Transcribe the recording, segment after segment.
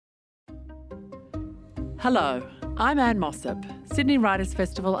Hello, I'm Anne Mossop, Sydney Writers'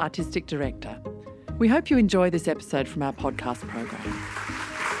 Festival Artistic Director. We hope you enjoy this episode from our podcast program.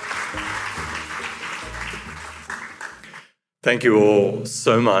 Thank you all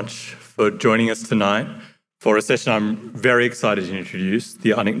so much for joining us tonight for a session I'm very excited to introduce,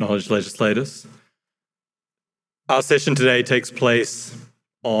 the Unacknowledged Legislators. Our session today takes place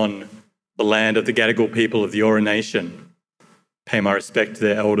on the land of the Gadigal people of the Eora Nation. Pay my respect to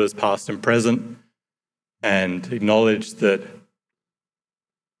their elders past and present, and acknowledge that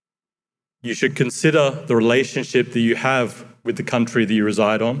you should consider the relationship that you have with the country that you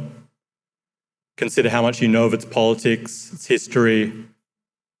reside on. Consider how much you know of its politics, its history,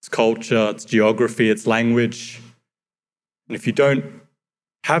 its culture, its geography, its language. And if you don't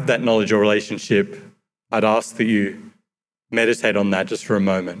have that knowledge or relationship, I'd ask that you meditate on that just for a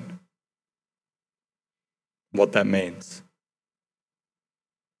moment. What that means.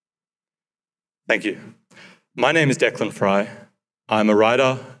 Thank you. My name is Declan Fry. I'm a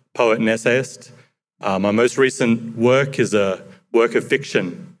writer, poet and essayist. My most recent work is a work of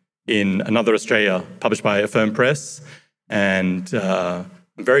fiction in Another Australia, published by Affirm Press, and I'm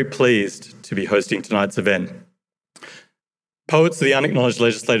very pleased to be hosting tonight's event. Poets are the unacknowledged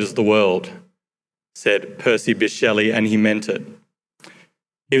legislators of the world, said Percy Bysshe Shelley, and he meant it.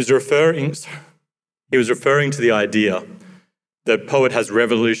 He was referring to the idea that poet has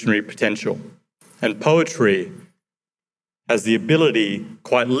revolutionary potential. And poetry has the ability,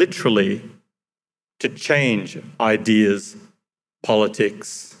 quite literally, to change ideas,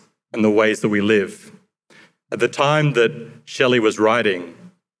 politics, and the ways that we live. At the time that Shelley was writing,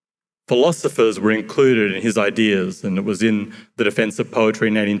 philosophers were included in his ideas, and it was in the Defence of Poetry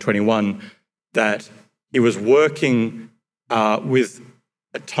in 1821 that he was working with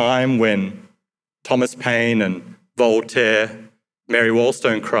a time when Thomas Paine and Voltaire, Mary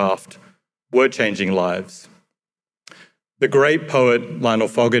Wollstonecraft were changing lives. The great poet Lionel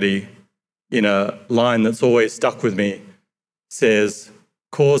Fogarty, in a line that's always stuck with me, says,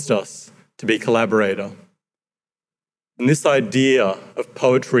 "Caused us to be collaborator." And this idea of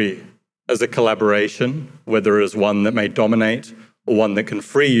poetry as a collaboration, whether as one that may dominate or one that can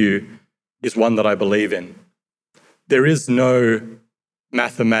free you, is one that I believe in. There is no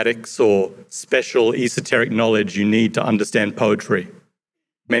mathematics or special esoteric knowledge you need to understand poetry.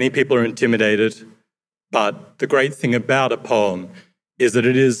 Many people are intimidated, but the great thing about a poem is that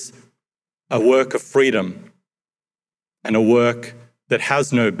it is a work of freedom and a work that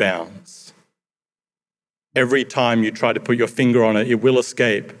has no bounds. Every time you try to put your finger on it, it will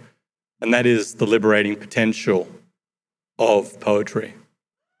escape, and that is the liberating potential of poetry.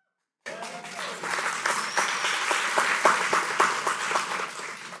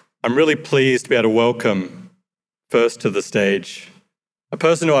 I'm really pleased to be able to welcome first to the stage a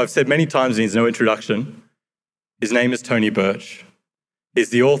person who I've said many times needs no introduction. His name is Tony Birch. He's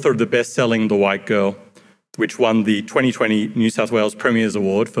the author of the best-selling The White Girl, which won the 2020 New South Wales Premier's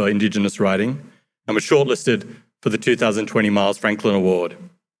Award for Indigenous Writing and was shortlisted for the 2020 Miles Franklin Award.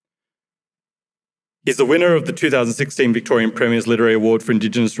 He's the winner of the 2016 Victorian Premier's Literary Award for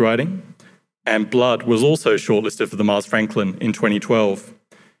Indigenous Writing, and Blood was also shortlisted for the Miles Franklin in 2012.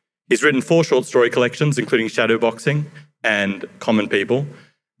 He's written 4 short story collections, including Shadowboxing and Common People,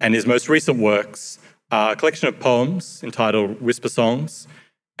 and his most recent works are a collection of poems entitled Whisper Songs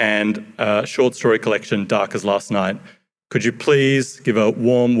and a short story collection, Dark as Last Night. Could you please give a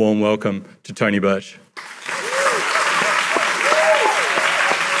warm, warm welcome to Tony Birch?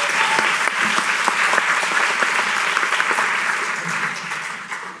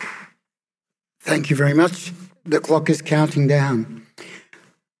 Thank you very much. The clock is counting down.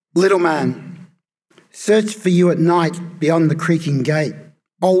 Little man, search for you at night beyond the creaking gate,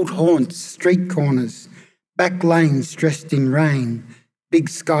 old haunts, street corners, back lanes dressed in rain, big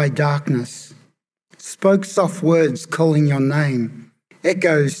sky darkness. Spoke soft words calling your name,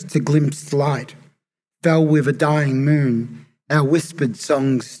 echoes to glimpsed light, fell with a dying moon, our whispered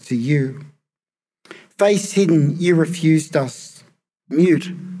songs to you. Face hidden, you refused us,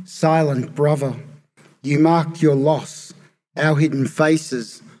 mute, silent brother. You marked your loss, our hidden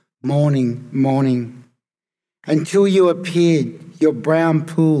faces, morning, morning. Until you appeared, your brown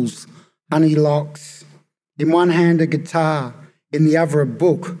pools, honey locks. In one hand a guitar, in the other a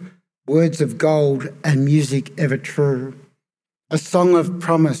book, words of gold and music ever true. A song of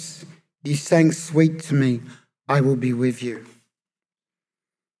promise, you sang sweet to me, I will be with you.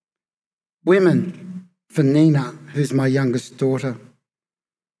 Women, for Nina, who's my youngest daughter.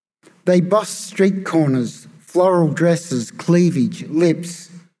 They boss street corners, floral dresses, cleavage, lips,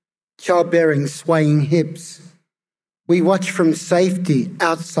 childbearing swaying hips. We watch from safety,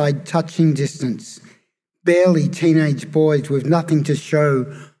 outside touching distance, barely teenage boys with nothing to show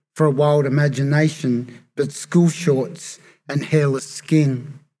for a wild imagination but school shorts and hairless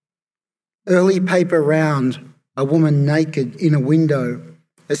skin. Early paper round, a woman naked in a window,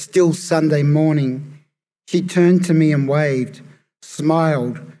 a still Sunday morning. She turned to me and waved,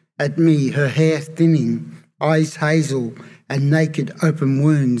 smiled at me, her hair thinning, eyes hazel and naked open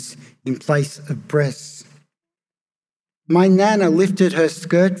wounds in place of breasts. My Nana lifted her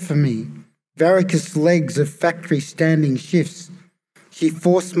skirt for me, varicose legs of factory standing shifts. She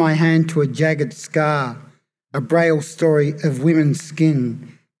forced my hand to a jagged scar, a braille story of women's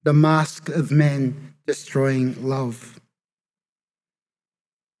skin, the mask of men destroying love.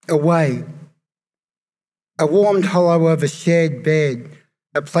 Away. A warmed hollow of a shared bed,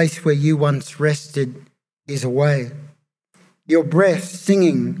 a place where you once rested, is away. Your breath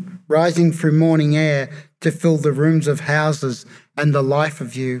singing, rising through morning air to fill the rooms of houses and the life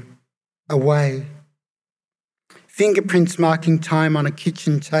of you, away. Fingerprints marking time on a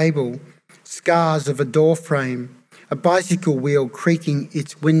kitchen table, scars of a door frame, a bicycle wheel creaking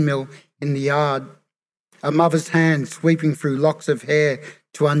its windmill in the yard, a mother's hand sweeping through locks of hair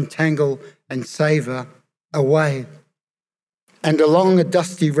to untangle and savour, away. And along a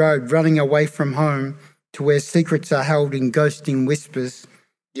dusty road running away from home to where secrets are held in ghosting whispers,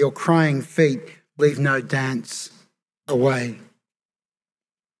 your crying feet leave no dance, away.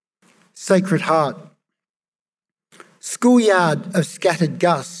 Sacred Heart. Schoolyard of scattered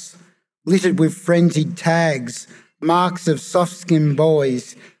gusts, littered with frenzied tags, marks of soft-skinned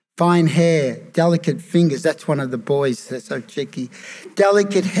boys, fine hair, delicate fingers. That's one of the boys, that's so cheeky.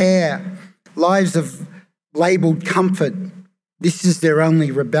 Delicate hair, lives of labelled comfort. This is their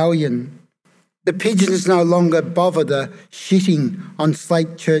only rebellion. The pigeons no longer bother the shitting on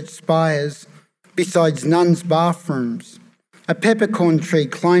slate church spires, besides nuns' bathrooms. A peppercorn tree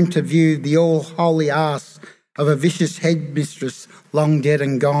climbed to view the all-holy arse of a vicious headmistress long dead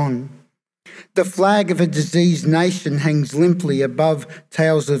and gone. The flag of a diseased nation hangs limply above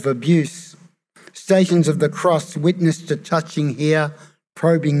tales of abuse. Stations of the cross witness to touching here,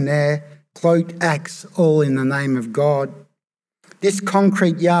 probing there, cloaked acts all in the name of God. This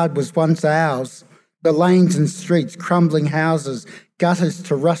concrete yard was once ours, the lanes and streets, crumbling houses, gutters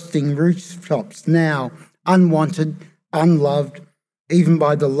to rusting rooftops, now unwanted, unloved, even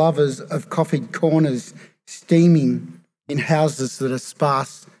by the lovers of coffeed corners, steaming in houses that are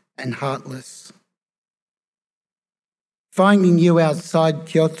sparse and heartless. Finding you outside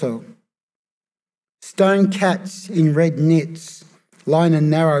Kyoto. Stone cats in red knits line a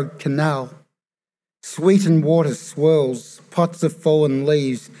narrow canal. Sweetened water swirls, pots of fallen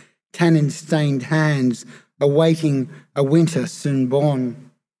leaves, tannin-stained hands awaiting a winter soon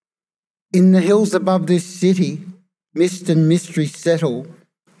born. In the hills above this city, mist and mystery settle,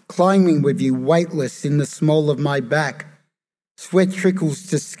 climbing with you weightless in the small of my back. Sweat trickles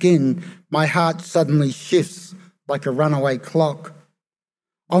to skin, my heart suddenly shifts like a runaway clock.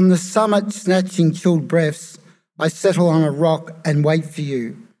 On the summit, snatching chilled breaths, I settle on a rock and wait for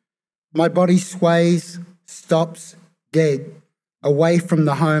you. My body sways, stops, dead, away from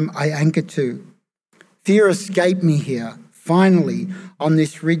the home I anchor to. Fear escaped me here. Finally, on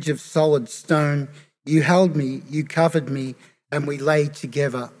this ridge of solid stone, you held me, you covered me, and we lay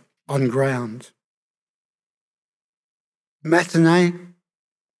together on ground. Matinee.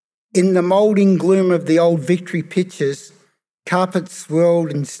 In the moulding gloom of the old Victory pictures, carpets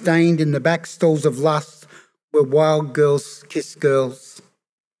swirled and stained in the back stalls of lust where wild girls kiss girls.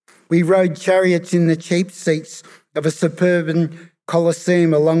 We rode chariots in the cheap seats of a suburban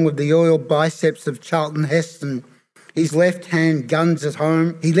Colosseum along with the oiled biceps of Charlton Heston. His left hand guns at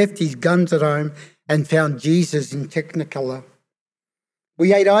home. He left his guns at home and found Jesus in Technicolor.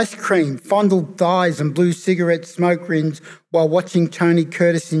 We ate ice cream, fondled thighs and blew cigarette smoke rings while watching Tony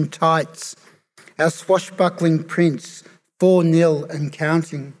Curtis in tights. Our swashbuckling prince, 4-0 and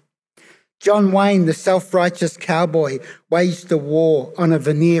counting. John Wayne, the self-righteous cowboy, waged a war on a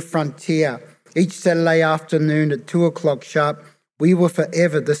veneer frontier. Each Saturday afternoon at 2 o'clock sharp, we were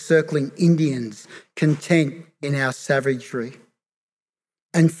forever the circling Indians, content in our savagery.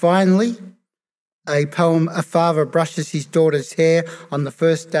 And finally, a poem, A Father Brushes His Daughter's Hair on the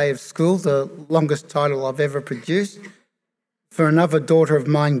First Day of School, the longest title I've ever produced, for another daughter of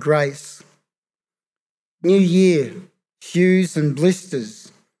mine, Grace. New year, shoes and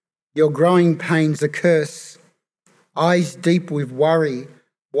blisters, your growing pains a curse, eyes deep with worry,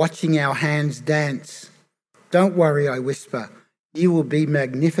 watching our hands dance. Don't worry, I whisper, you will be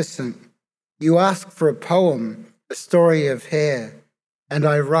magnificent. You ask for a poem, a story of hair, and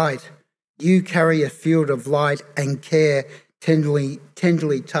I write, you carry a field of light and care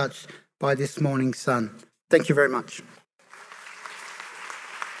tenderly touched by this morning sun. Thank you very much.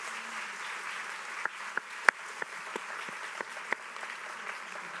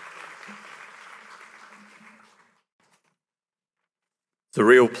 It's a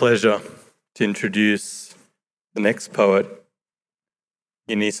real pleasure to introduce the next poet,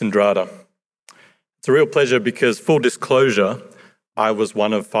 Eunice Andrada. It's a real pleasure because, full disclosure, I was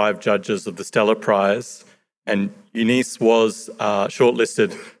one of 5 judges of the Stella Prize, and Eunice was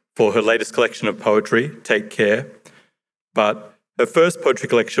shortlisted for her latest collection of poetry, Take Care. But her first poetry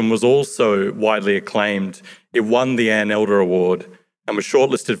collection was also widely acclaimed. It won the Anne Elder Award and was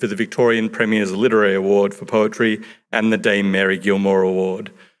shortlisted for the Victorian Premier's Literary Award for Poetry and the Dame Mary Gilmore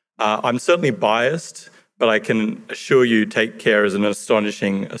Award. I'm certainly biased, but I can assure you Take Care is an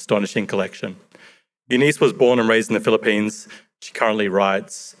astonishing collection. Eunice was born and raised in the Philippines. She currently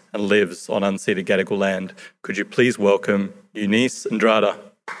writes and lives on unceded Gadigal land. Could you please welcome Eunice Andrada?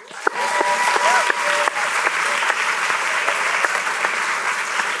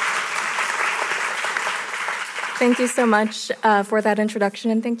 Thank you so much for that introduction,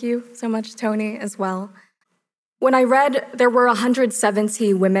 and thank you so much, Tony, as well. When I read there were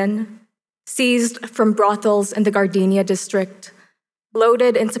 170 women seized from brothels in the Gardenia district,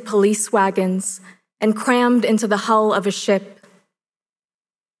 loaded into police wagons, and crammed into the hull of a ship,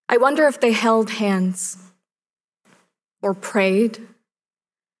 I wonder if they held hands or prayed,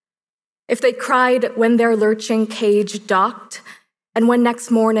 if they cried when their lurching cage docked, and when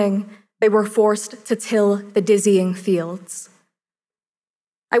next morning they were forced to till the dizzying fields.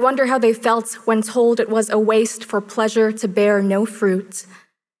 I wonder how they felt when told it was a waste for pleasure to bear no fruit,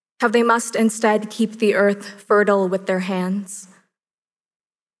 how they must instead keep the earth fertile with their hands.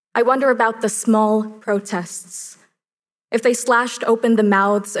 I wonder about the small protests, if they slashed open the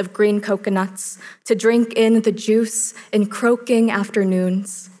mouths of green coconuts to drink in the juice in croaking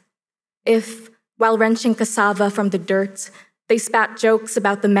afternoons, if, while wrenching cassava from the dirt, they spat jokes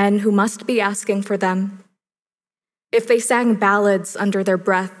about the men who must be asking for them, if they sang ballads under their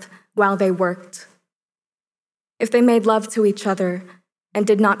breath while they worked, if they made love to each other and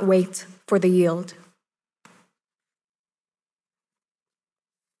did not wait for the yield.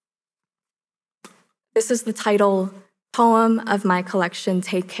 This is the title poem of my collection,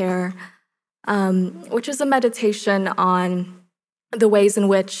 Take Care, which is a meditation on the ways in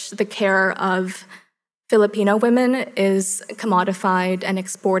which the care of Filipino women is commodified and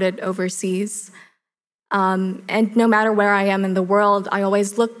exported overseas. And no matter where I am in the world, I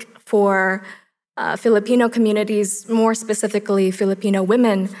always look for Filipino communities, more specifically Filipino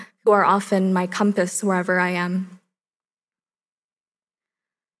women, who are often my compass wherever I am.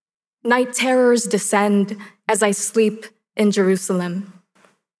 Night terrors descend as I sleep in Jerusalem.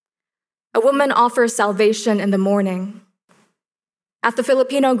 A woman offers salvation in the morning. At the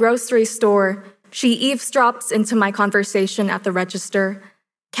Filipino grocery store, she eavesdrops into my conversation at the register,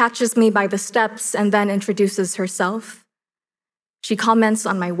 catches me by the steps, and then introduces herself. She comments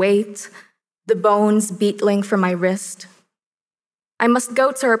on my weight, the bones beetling from my wrist. I must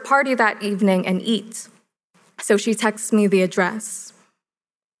go to her party that evening and eat, so she texts me the address.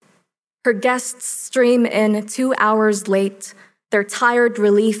 Her guests stream in 2 hours late, their tired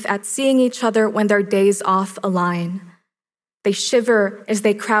relief at seeing each other when their days off align. They shiver as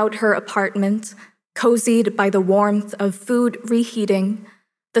they crowd her apartment, cozied by the warmth of food reheating,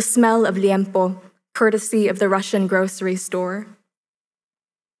 the smell of liempo, courtesy of the Russian grocery store.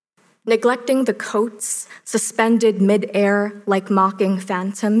 Neglecting the coats suspended mid-air like mocking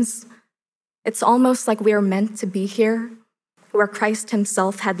phantoms, it's almost like we are meant to be here, where Christ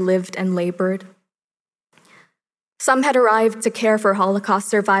himself had lived and labored. Some had arrived to care for Holocaust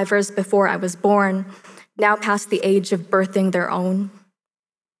survivors before I was born, now past the age of birthing their own.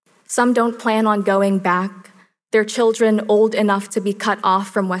 Some don't plan on going back, their children old enough to be cut off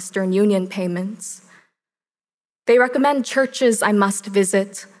from Western Union payments. They recommend churches I must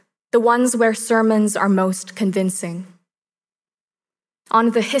visit, the ones where sermons are most convincing.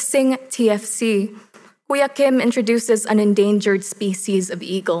 On the hissing TFC, Kuya Kim introduces an endangered species of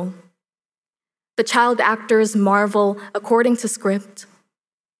eagle. The child actors marvel according to script.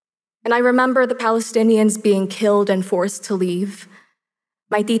 And I remember the Palestinians being killed and forced to leave.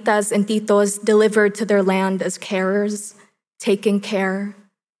 My titas and titos delivered to their land as carers, taking care,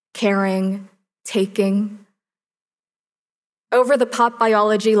 caring, taking. Over the pop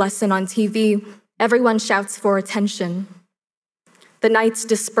biology lesson on TV, everyone shouts for attention. The night's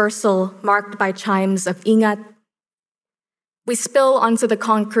dispersal marked by chimes of ingat. We spill onto the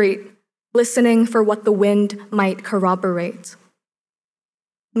concrete, listening for what the wind might corroborate.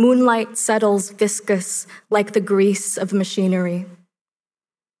 Moonlight settles viscous like the grease of machinery.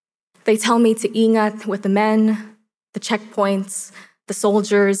 They tell me to ingat with the men, the checkpoints, the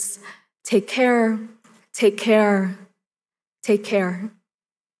soldiers, take care, take care, take care.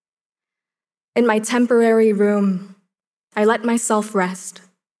 In my temporary room, I let myself rest,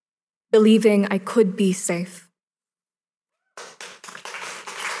 believing I could be safe.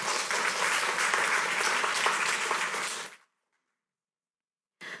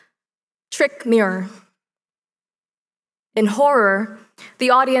 Trick mirror. In horror,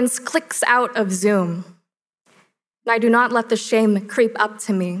 the audience clicks out of Zoom. I do not let the shame creep up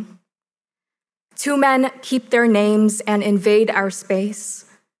to me. Two men keep their names and invade our space.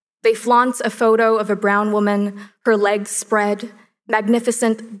 They flaunt a photo of a brown woman, her legs spread,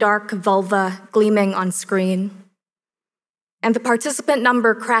 magnificent dark vulva gleaming on screen. And the participant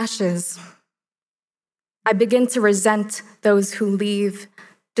number crashes. I begin to resent those who leave,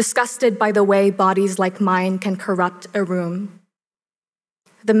 disgusted by the way bodies like mine can corrupt a room.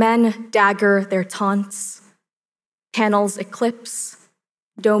 The men dagger their taunts, panels eclipse,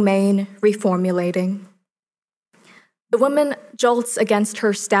 domain reformulating. The woman jolts against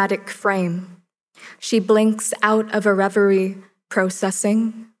her static frame. She blinks out of a reverie,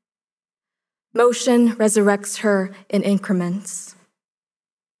 processing. Motion resurrects her in increments.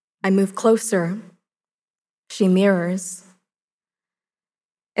 I move closer. She mirrors.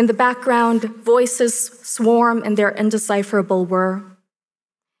 In the background, voices swarm in their indecipherable whir.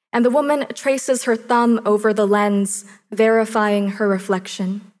 And the woman traces her thumb over the lens, verifying her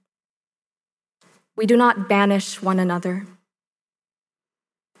reflection. We do not banish one another.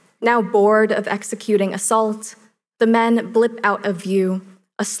 Now bored of executing assault, the men blip out of view,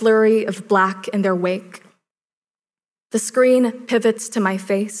 a slurry of black in their wake. The screen pivots to my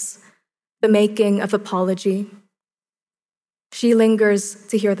face, the making of apology. She lingers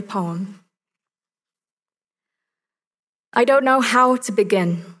to hear the poem. I don't know how to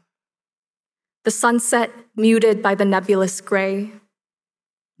begin. The sunset muted by the nebulous gray.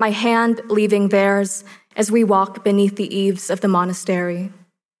 My hand leaving theirs as we walk beneath the eaves of the monastery.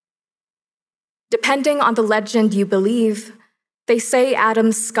 Depending on the legend you believe, they say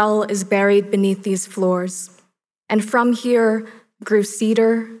Adam's skull is buried beneath these floors, and from here grew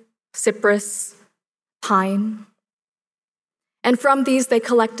cedar, cypress, pine. And from these they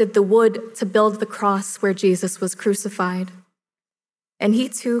collected the wood to build the cross where Jesus was crucified. And he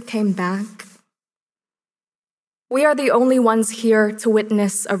too came back. We are the only ones here to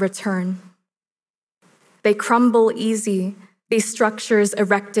witness a return. They crumble easy, these structures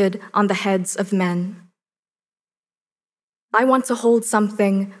erected on the heads of men. I want to hold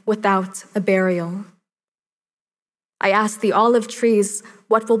something without a burial. I ask the olive trees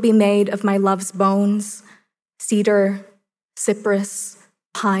what will be made of my love's bones, cedar, cypress,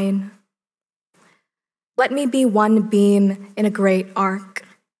 pine. Let me be one beam in a great arc,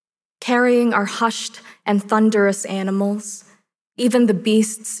 carrying our hushed and thunderous animals, even the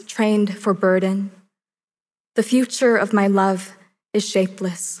beasts trained for burden. The future of my love is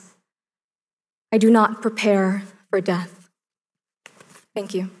shapeless. I do not prepare for death.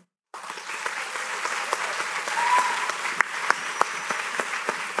 Thank you.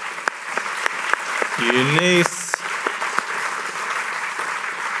 Eunice.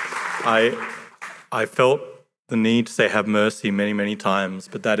 I felt the need to say have mercy many, many times,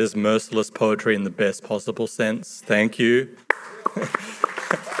 but that is merciless poetry in the best possible sense. Thank you.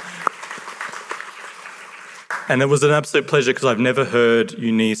 And it was an absolute pleasure because I've never heard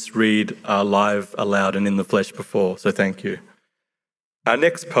Eunice read live, aloud, and in the flesh before, so thank you. Our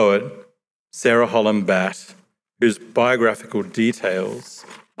next poet, Sarah Holland-Batt, whose biographical details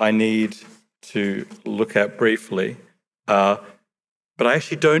I need to look at briefly, but I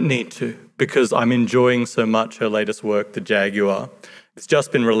actually don't need to because I'm enjoying so much her latest work, The Jaguar. It's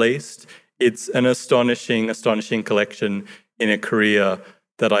just been released. It's an astonishing collection in a career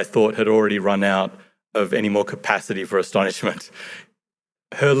that I thought had already run out of any more capacity for astonishment.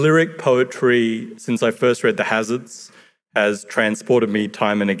 Her lyric poetry, since I first read The Hazards, has transported me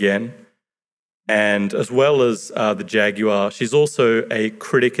time and again. And as well as The Jaguar, she's also a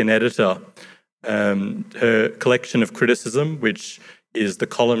critic and editor. Her collection of criticism, which is the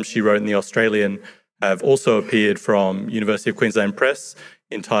columns she wrote in The Australian, have also appeared from University of Queensland Press,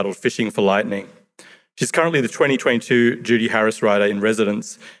 entitled Fishing for Lightning. She's currently the 2022 Judy Harris Writer in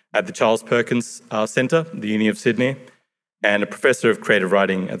Residence at the Charles Perkins Centre, the Uni of Sydney, and a Professor of Creative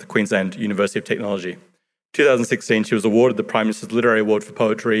Writing at the Queensland University of Technology. 2016, she was awarded the Prime Minister's Literary Award for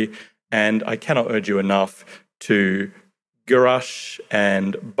Poetry, and I cannot urge you enough to garush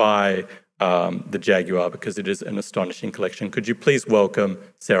and buy The Jaguar because it is an astonishing collection. Could you please welcome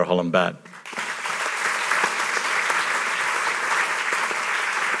Sarah Holland-Batt?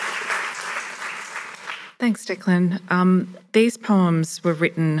 Thanks, Declan. These poems were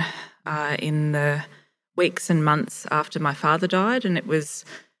written in the weeks and months after my father died, and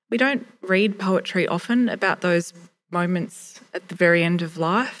we don't read poetry often about those moments at the very end of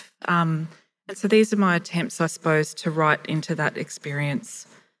life. And so these are my attempts, I suppose, to write into that experience.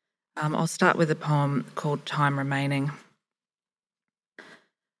 I'll start with a poem called Time Remaining.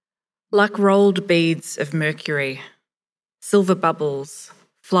 Like rolled beads of mercury, silver bubbles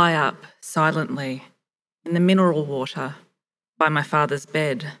fly up silently in the mineral water by my father's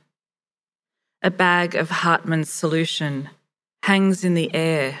bed. A bag of Hartmann's solution hangs in the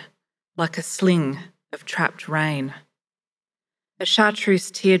air like a sling of trapped rain. A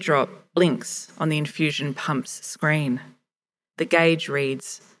chartreuse teardrop blinks on the infusion pump's screen. The gauge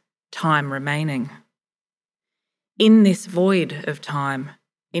reads, time remaining. In this void of time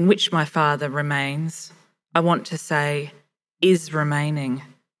in which my father remains, I want to say, is remaining,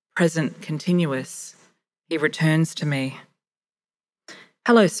 present continuous. He returns to me.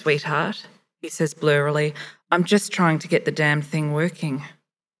 Hello, sweetheart, he says blurrily. I'm just trying to get the damn thing working.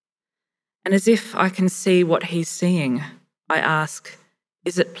 And as if I can see what he's seeing, I ask,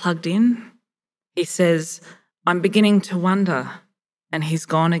 is it plugged in? He says, I'm beginning to wonder. And he's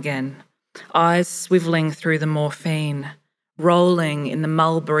gone again, eyes swivelling through the morphine, rolling in the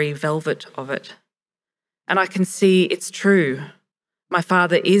mulberry velvet of it. And I can see it's true. My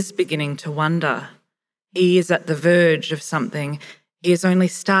father is beginning to wonder. He is at the verge of something he is only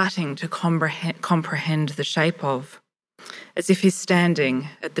starting to comprehend the shape of, as if he's standing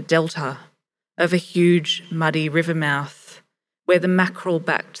at the delta of a huge muddy river mouth where the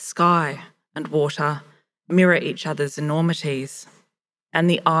mackerel-backed sky and water mirror each other's enormities, and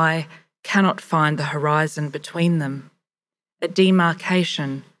the eye cannot find the horizon between them, a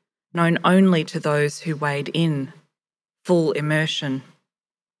demarcation known only to those who wade in, full immersion.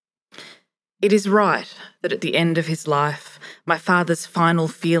 It is right that at the end of his life, my father's final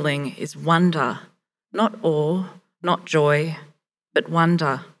feeling is wonder, not awe, not joy, but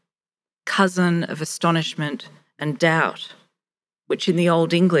wonder, cousin of astonishment and doubt, which in the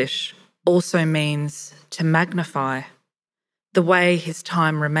Old English also means to magnify. The way his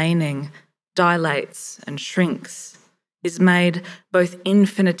time remaining dilates and shrinks is made both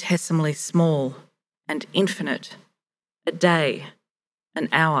infinitesimally small and infinite, a day, an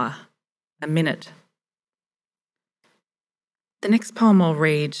hour, a minute. The next poem I'll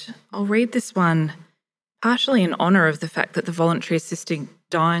read this one partially in honour of the fact that the voluntary assisted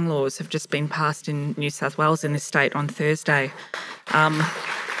dying laws have just been passed in New South Wales in this state on Thursday. And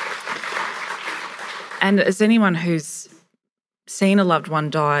as anyone who's seen a loved one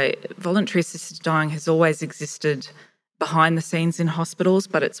die, voluntary assisted dying has always existed behind the scenes in hospitals,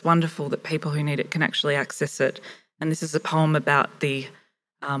 but it's wonderful that people who need it can actually access it. And this is a poem about the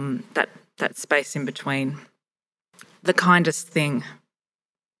that space in between. The kindest thing.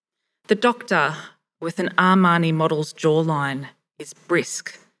 The doctor with an Armani model's jawline is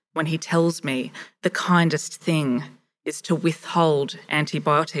brisk when he tells me the kindest thing is to withhold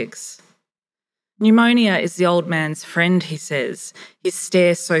antibiotics. Pneumonia is the old man's friend, he says, his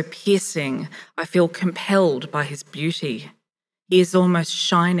stare so piercing I feel compelled by his beauty. He is almost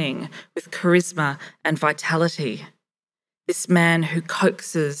shining with charisma and vitality. This man who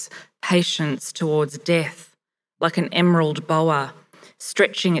coaxes patients towards death like an emerald boa,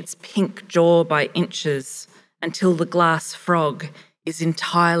 stretching its pink jaw by inches until the glass frog is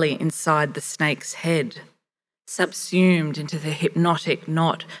entirely inside the snake's head, subsumed into the hypnotic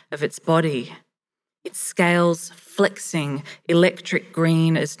knot of its body, its scales flexing electric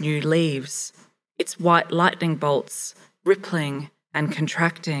green as new leaves, its white lightning bolts rippling and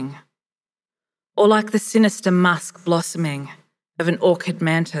contracting. Or like the sinister musk blossoming of an orchid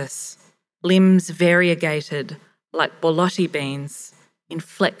mantis, limbs variegated like borlotti beans in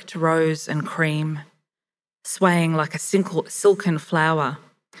flecked rose and cream, swaying like a silken flower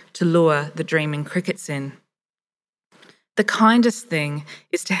to lure the dreaming crickets in. The kindest thing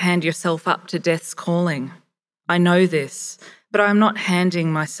is to hand yourself up to death's calling. I know this, but I am not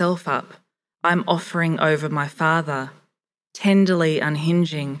handing myself up. I am offering over my father, tenderly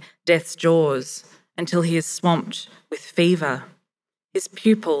unhinging death's jaws until he is swamped with fever, his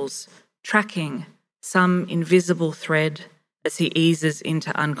pupils tracking some invisible thread as he eases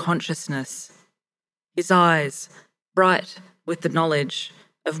into unconsciousness, his eyes bright with the knowledge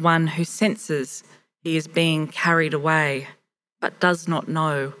of one who senses he is being carried away but does not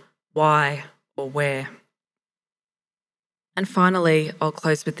know why or where. And finally, I'll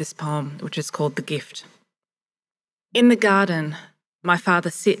close with this poem, which is called The Gift. In the garden, my father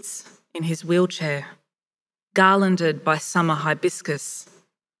sits in his wheelchair, garlanded by summer hibiscus,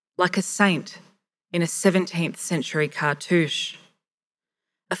 like a saint in a 17th century cartouche.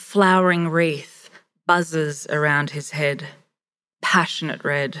 A flowering wreath buzzes around his head, passionate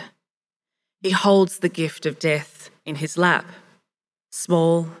red. He holds the gift of death in his lap,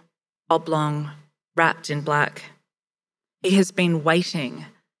 small, oblong, wrapped in black. He has been waiting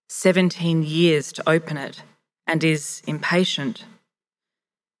 17 years to open it and is impatient.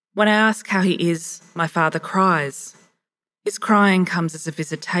 When I ask how he is, my father cries. His crying comes as a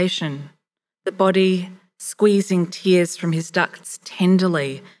visitation, the body squeezing tears from his ducts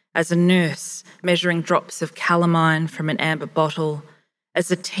tenderly as a nurse measuring drops of calamine from an amber bottle, as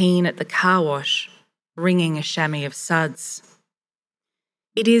a teen at the car wash wringing a chamois of suds.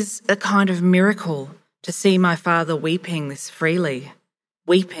 It is a kind of miracle to see my father weeping this freely,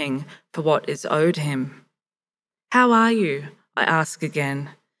 weeping for what is owed him. How are you? I ask again,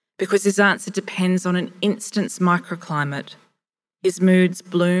 because his answer depends on an instant's microclimate. His moods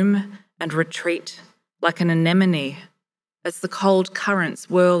bloom and retreat like an anemone as the cold currents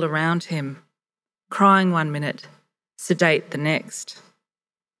whirl around him, crying one minute, sedate the next.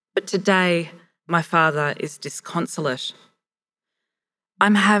 But today, my father is disconsolate.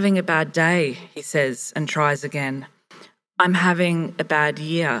 I'm having a bad day, he says, and tries again. I'm having a bad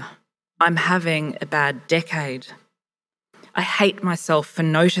year. I'm having a bad decade. I hate myself for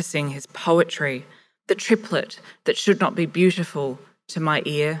noticing his poetry, the triplet that should not be beautiful to my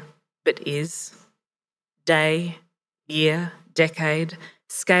ear, but is. Day, year, decade,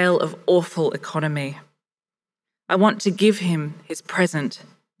 scale of awful economy. I want to give him his present,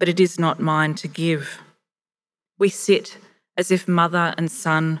 but it is not mine to give. We sit as if mother and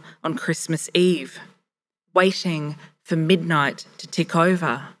son on Christmas Eve, waiting for midnight to tick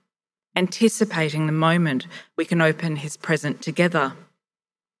over, anticipating the moment we can open his present together.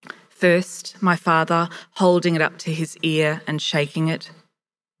 First, my father holding it up to his ear and shaking it,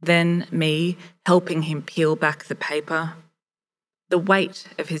 then me helping him peel back the paper, the weight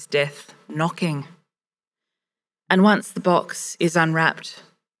of his death knocking. And once the box is unwrapped,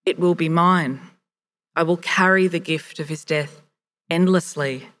 it will be mine. I will carry the gift of his death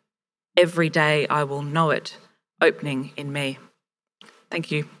endlessly. Every day I will know it opening in me.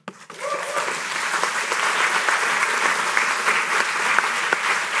 Thank you.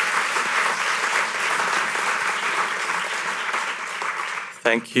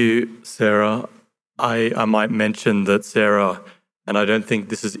 Thank you, Sarah. I might mention that Sarah, and I don't think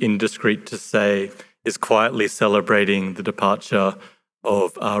this is indiscreet to say, is quietly celebrating the departure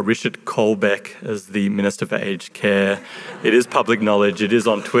of Richard Colbeck as the Minister for Aged Care. It is public knowledge. It is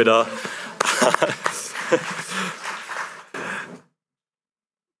on Twitter.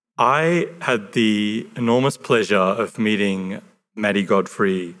 I had the enormous pleasure of meeting Maddie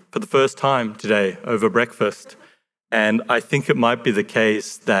Godfrey for the first time today over breakfast. And I think it might be the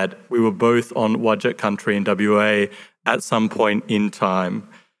case that we were both on Whadjuk country in WA at some point in time.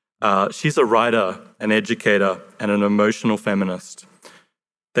 She's a writer, an educator, and an emotional feminist.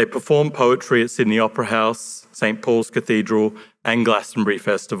 They perform poetry at Sydney Opera House, St Paul's Cathedral, and Glastonbury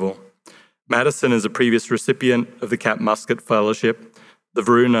Festival. Madison is a previous recipient of the Cap Muscat Fellowship, the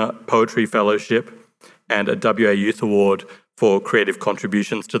Varuna Poetry Fellowship, and a WA Youth Award for creative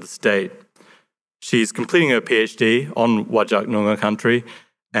contributions to the state. She's completing her PhD on Whadjuk Noongar country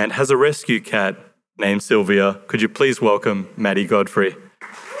and has a rescue cat named Sylvia. Could you please welcome Maddie Godfrey?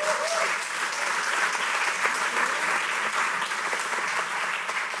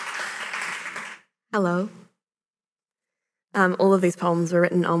 Hello. All of these poems were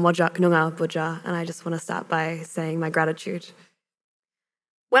written on Whadjuk Noongar Budja, and I just want to start by saying my gratitude.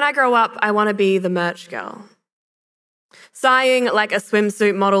 When I grow up, I want to be the merch girl. Sighing like a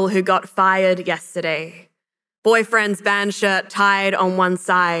swimsuit model who got fired yesterday. Boyfriend's band shirt tied on one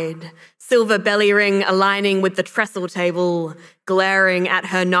side, silver belly ring aligning with the trestle table, glaring at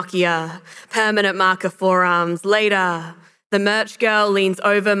her Nokia, permanent marker forearms. Later, the merch girl leans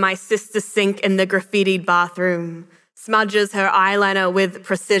over my sister's sink in the graffitied bathroom, smudges her eyeliner with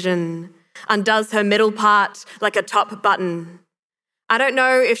precision, undoes her middle part like a top button. I don't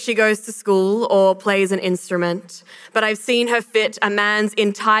know if she goes to school or plays an instrument, but I've seen her fit a man's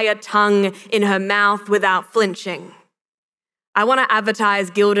entire tongue in her mouth without flinching. I want to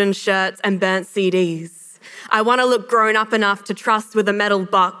advertise Gildan shirts and burnt CDs. I want to look grown up enough to trust with a metal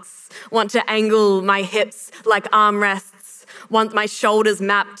box, want to angle my hips like armrests, want my shoulders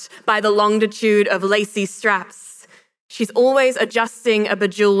mapped by the longitude of lacy straps. She's always adjusting a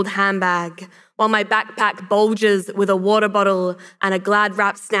bejeweled handbag, while my backpack bulges with a water bottle and a Glad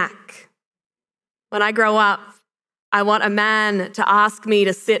wrap snack. When I grow up, I want a man to ask me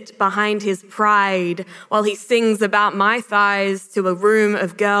to sit behind his pride while he sings about my thighs to a room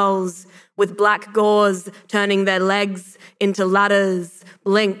of girls with black gauze turning their legs into ladders,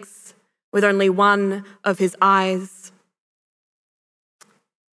 blinks with only one of his eyes.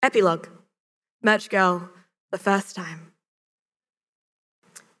 Epilogue. Merch girl, the first time.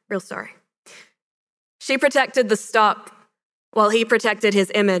 Real story. She protected the stock while he protected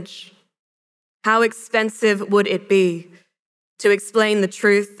his image. How expensive would it be to explain the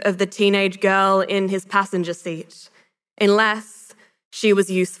truth of the teenage girl in his passenger seat, unless she was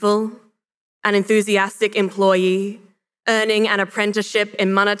useful, an enthusiastic employee, earning an apprenticeship in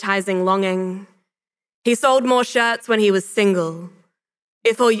monetizing longing? He sold more shirts when he was single.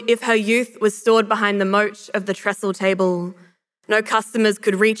 If her youth was stored behind the moat of the trestle table, no customers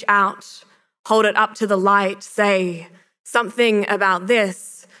could reach out, hold it up to the light, say, something about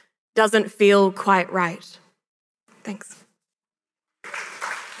this doesn't feel quite right. Thanks.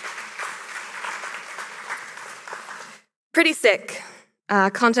 Pretty sick.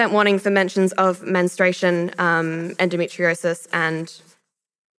 Content warning for mentions of menstruation, endometriosis, and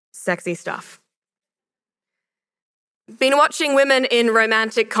sexy stuff. Been watching women in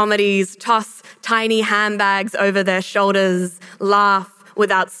romantic comedies toss tiny handbags over their shoulders, laugh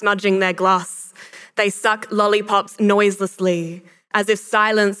without smudging their gloss. They suck lollipops noiselessly, as if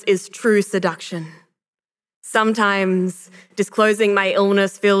silence is true seduction. Sometimes disclosing my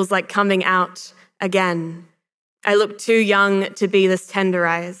illness feels like coming out again. I look too young to be this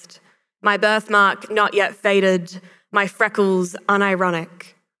tenderized. My birthmark not yet faded, my freckles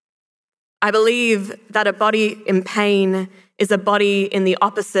unironic. I believe that a body in pain is a body in the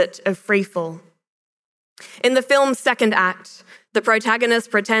opposite of freefall. In the film's second act, the protagonist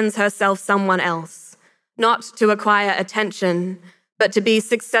pretends herself someone else, not to acquire attention, but to be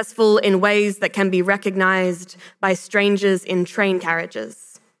successful in ways that can be recognized by strangers in train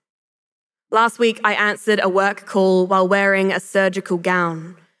carriages. Last week, I answered a work call while wearing a surgical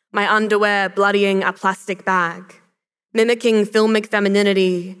gown, my underwear bloodying a plastic bag. Mimicking filmic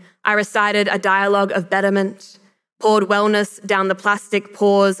femininity, I recited a dialogue of betterment, poured wellness down the plastic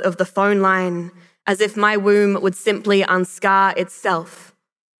pores of the phone line, as if my womb would simply unscar itself.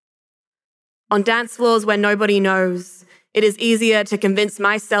 On dance floors where nobody knows, it is easier to convince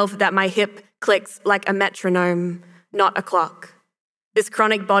myself that my hip clicks like a metronome, not a clock. This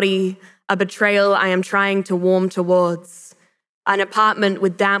chronic body, a betrayal I am trying to warm towards, an apartment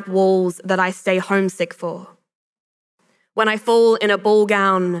with damp walls that I stay homesick for. When I fall in a ball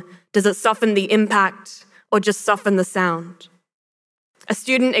gown, does it soften the impact or just soften the sound? A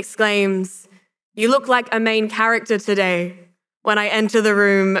student exclaims, "You look like a main character today," when I enter the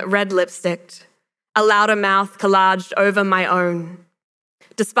room red lipsticked, a louder mouth collaged over my own.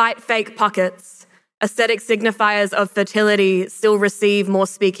 Despite fake pockets, aesthetic signifiers of fertility still receive more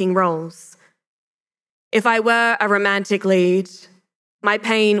speaking roles. If I were a romantic lead, my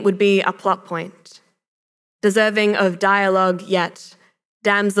pain would be a plot point, deserving of dialogue yet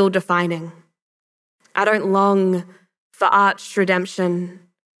damsel defining. I don't long for arched redemption.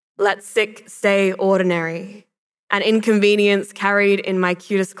 Let sick stay ordinary, an inconvenience carried in my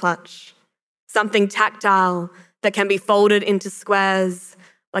cutest clutch, something tactile that can be folded into squares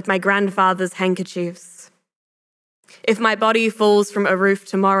like my grandfather's handkerchiefs. If my body falls from a roof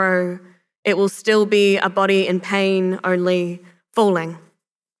tomorrow, it will still be a body in pain, only falling.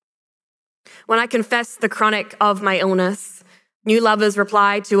 When I confess the chronic of my illness, new lovers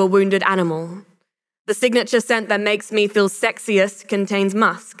reply to a wounded animal. The signature scent that makes me feel sexiest contains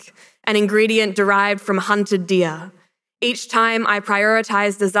musk, an ingredient derived from hunted deer. Each time I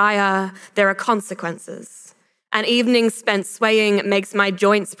prioritize desire, there are consequences. An evening spent swaying makes my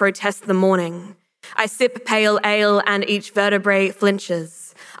joints protest the morning. I sip pale ale and each vertebrae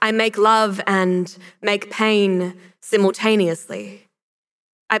flinches. I make love and make pain simultaneously.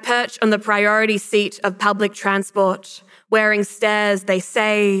 I perch on the priority seat of public transport, wearing stairs, they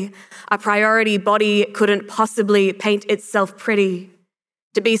say. A priority body couldn't possibly paint itself pretty.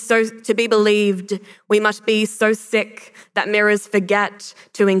 To be believed, we must be so sick that mirrors forget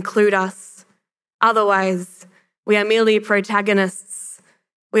to include us. Otherwise, we are merely protagonists.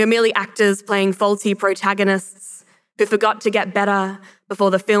 We are merely actors playing faulty protagonists who forgot to get better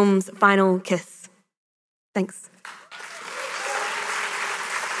before the film's final kiss. Thanks.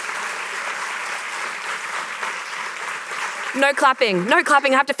 No clapping, no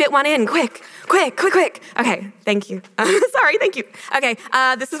clapping. I have to fit one in. Quick. Okay, thank you. Sorry, thank you. Okay,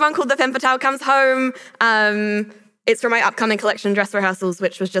 this is one called The Femme Fatale Comes Home. It's from my upcoming collection, Dress Rehearsals,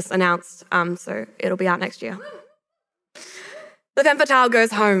 which was just announced, so it'll be out next year. The Femme Fatale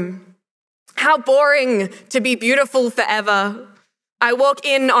goes home. How boring to be beautiful forever. I walk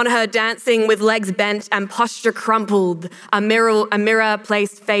in on her dancing with legs bent and posture crumpled, a mirror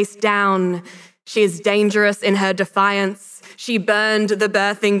placed face down. She is dangerous in her defiance. She burned the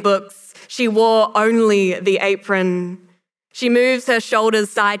birthing books. She wore only the apron. She moves her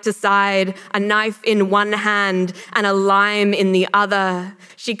shoulders side to side, a knife in one hand and a lime in the other.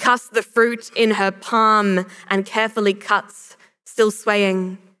 She cuts the fruit in her palm and carefully cuts, still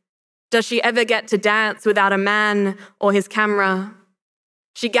swaying. Does she ever get to dance without a man or his camera?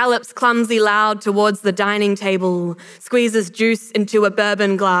 She gallops clumsy loud towards the dining table, squeezes juice into a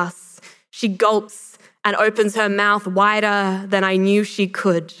bourbon glass. She gulps and opens her mouth wider than I knew she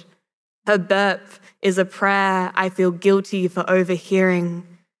could. Her burp is a prayer I feel guilty for overhearing,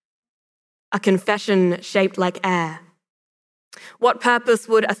 a confession shaped like air. What purpose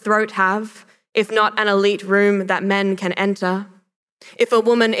would a throat have, if not an elite room that men can enter? If a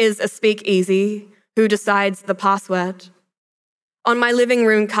woman is a speakeasy, who decides the password? On my living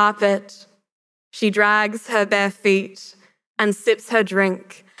room carpet, she drags her bare feet and sips her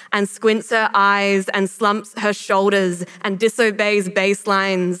drink and squints her eyes and slumps her shoulders and disobeys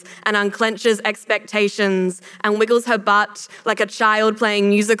baselines and unclenches expectations and wiggles her butt like a child playing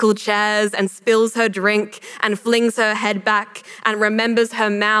musical chairs and spills her drink and flings her head back and remembers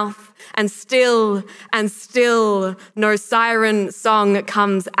her mouth and still no siren song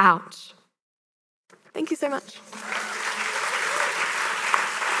comes out. Thank you so much.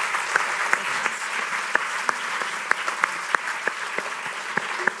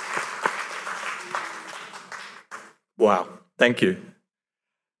 Wow, thank you.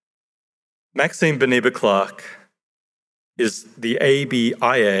 Maxine Beneba-Clarke is the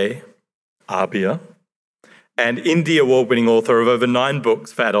ABIA and Indie Award-winning author of over 9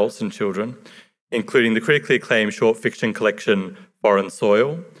 books for adults and children, including the critically acclaimed short fiction collection Foreign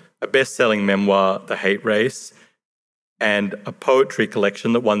Soil, a best-selling memoir, The Hate Race, and a poetry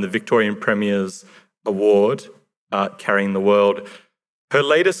collection that won the Victorian Premier's Award, Carrying the World. Her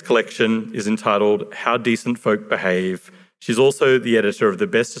latest collection is entitled How Decent Folk Behave. She's also the editor of the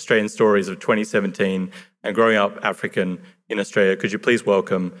Best Australian Stories of 2017 and Growing Up African in Australia. Could you please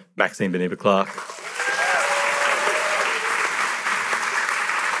welcome Maxine Beneba-Clarke?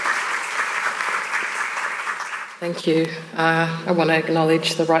 Thank you. I want to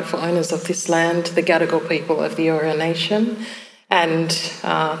acknowledge the rightful owners of this land, the Gadigal people of the Eora Nation, and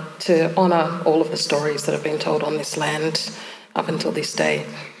to honour all of the stories that have been told on this land up until this day.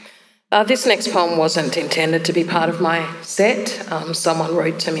 This next poem wasn't intended to be part of my set. Someone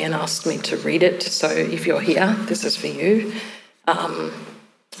wrote to me and asked me to read it, so if you're here, this is for you.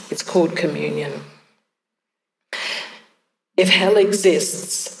 It's called Communion. If hell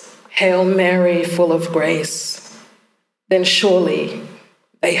exists, Hail Mary, full of grace, then surely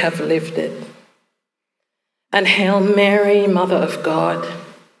they have lived it. And Hail Mary, Mother of God,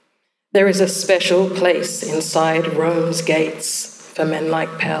 there is a special place inside Rome's gates for men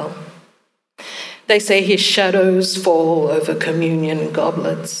like Pell. They say his shadows fall over communion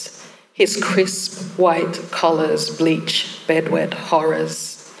goblets, his crisp white collars bleach bedwet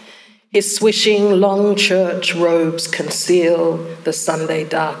horrors, his swishing long church robes conceal the Sunday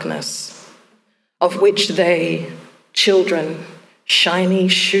darkness, of which they, children, shiny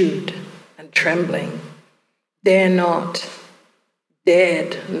shoed and trembling, dared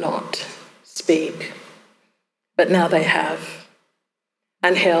not speak, but now they have.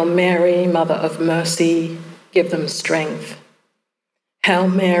 And Hail Mary, Mother of Mercy, give them strength. Hail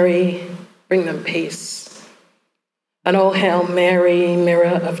Mary, bring them peace. And oh, Hail Mary,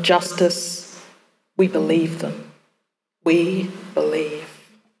 Mirror of Justice, we believe them. We believe.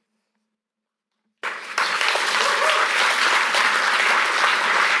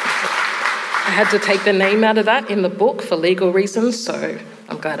 I had to take the name out of that in the book for legal reasons, so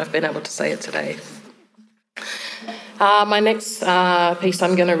I'm glad I've been able to say it today. My next piece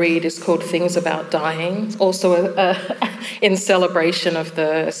I'm going to read is called Things About Dying, also in celebration of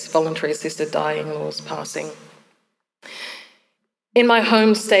the voluntary assisted dying laws passing. In my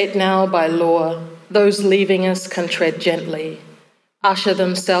home state now, by law, those leaving us can tread gently, usher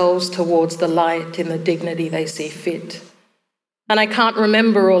themselves towards the light in the dignity they see fit. And I can't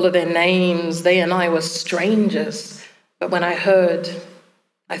remember all of their names. They and I were strangers. But when I heard,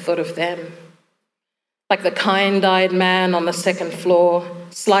 I thought of them. Like the kind-eyed man on the second floor,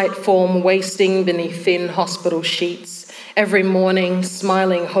 slight form wasting beneath thin hospital sheets, every morning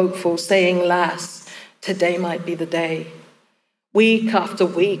smiling hopeful, saying, "Lass, today might be the day." Week after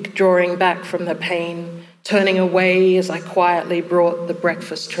week, drawing back from the pain, turning away as I quietly brought the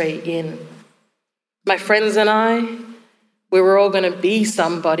breakfast tray in. My friends and I, We were all going to be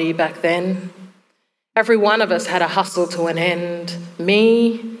somebody back then. Every one of us had a hustle to an end.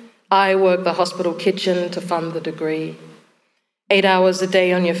 Me, I worked the hospital kitchen to fund the degree. 8 hours a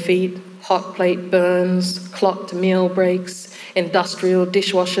day on your feet, hot plate burns, clocked meal breaks, industrial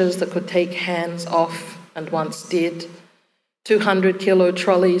dishwashers that could take hands off and once did. 200-kilo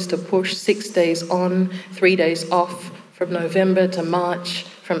trolleys to push 6 days on, 3 days off, from November to March,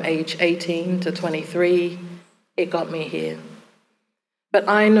 from age 18 to 23. It got me here. But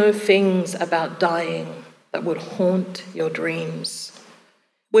I know things about dying that would haunt your dreams.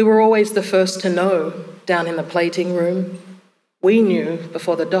 We were always the first to know down in the plating room. We knew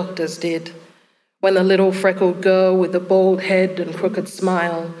before the doctors did, when the little freckled girl with the bald head and crooked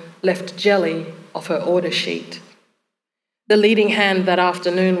smile left jelly off her order sheet. The leading hand that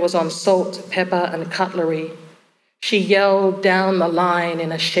afternoon was on salt, pepper, and cutlery. She yelled down the line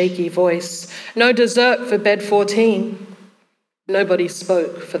in a shaky voice, "No dessert for bed 14. Nobody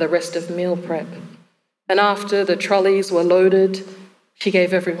spoke for the rest of meal prep. And after the trolleys were loaded, she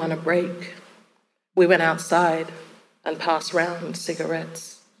gave everyone a break. We went outside and passed round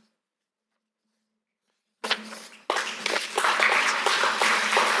cigarettes.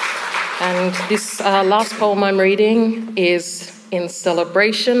 And this last poem I'm reading is in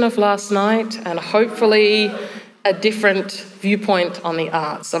celebration of last night and hopefully a different viewpoint on the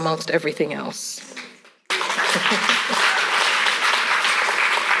arts amongst everything else.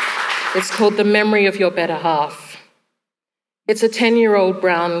 It's called The Memory of Your Better Half. It's a 10-year-old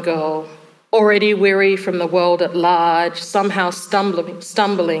brown girl, already weary from the world at large, somehow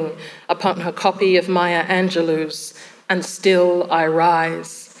stumbling upon her copy of Maya Angelou's And Still I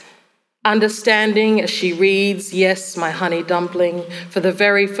Rise. Understanding as she reads, yes, my honey dumpling, for the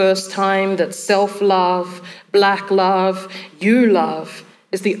very first time that self-love, black love, you love,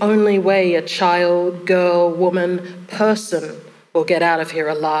 is the only way a child, girl, woman, person will get out of here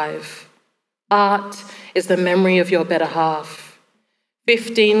alive. Art is the memory of your better half.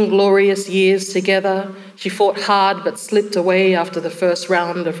 15 glorious years together, she fought hard but slipped away after the first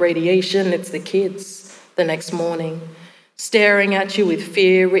round of radiation. It's the kids the next morning, staring at you with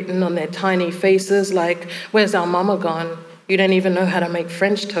fear written on their tiny faces like, where's our mama gone? You don't even know how to make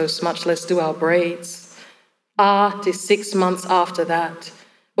French toast, much less do our braids. Art is 6 months after that,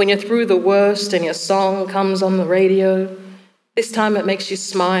 when you're through the worst and your song comes on the radio. This time it makes you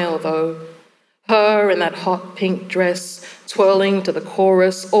smile, though. Her in that hot pink dress, twirling to the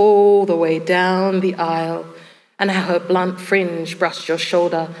chorus all the way down the aisle, and how her blunt fringe brushed your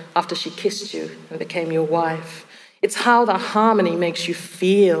shoulder after she kissed you and became your wife. It's how the harmony makes you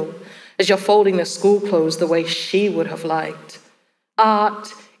feel as you're folding the school clothes the way she would have liked.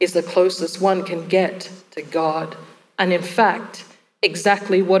 Art is the closest one can get to God, and in fact,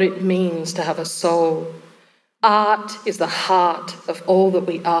 exactly what it means to have a soul. Art is the heart of all that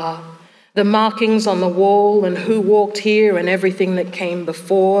we are. The markings on the wall and who walked here and everything that came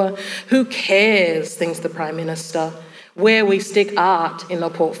before. Who cares, thinks the Prime Minister, where we stick art in the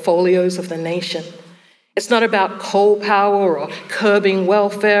portfolios of the nation. It's not about coal power or curbing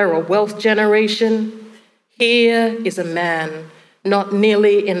welfare or wealth generation. Here is a man not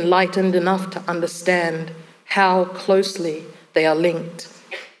nearly enlightened enough to understand how closely they are linked.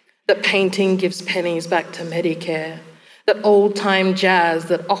 That painting gives pennies back to Medicare. That old-time jazz,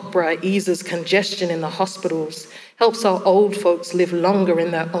 that opera eases congestion in the hospitals, helps our old folks live longer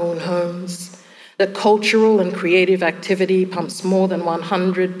in their own homes. That cultural and creative activity pumps more than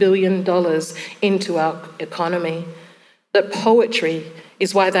 $100 billion into our economy. That poetry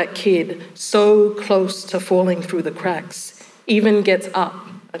is why that kid, so close to falling through the cracks, even gets up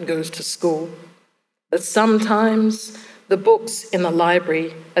and goes to school. That sometimes the books in the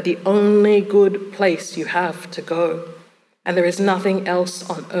library are the only good place you have to go. And there is nothing else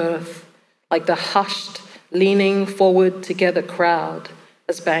on earth like the hushed, leaning forward together crowd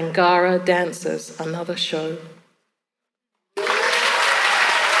as Bangara dances another show.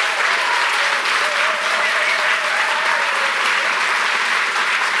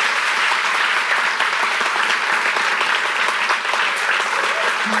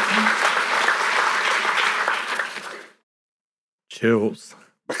 Chills.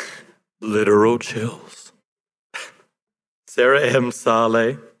 Literal chills. Sarah M.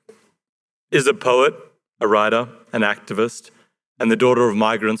 Saleh is a poet, a writer, an activist, and the daughter of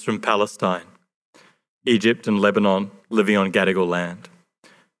migrants from Palestine, Egypt and Lebanon, living on Gadigal land.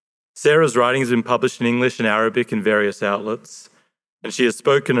 Sarah's writing has been published in English and Arabic in various outlets, and she has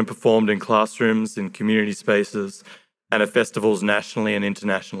spoken and performed in classrooms, in community spaces, and at festivals nationally and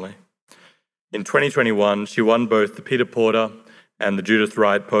internationally. In 2021, she won both the Peter Porter and the Judith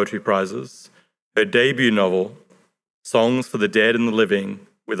Wright Poetry Prizes. Her debut novel, Songs for the Dead and the Living,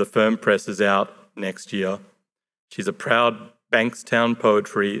 with a firm press, is out next year. She's a proud Bankstown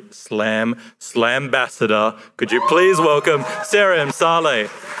Poetry Slam ambassador. Could you please welcome Sarah M. Saleh?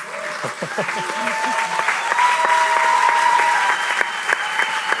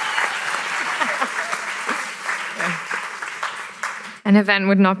 An event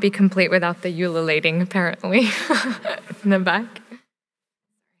would not be complete without the ululating, apparently, in the back. I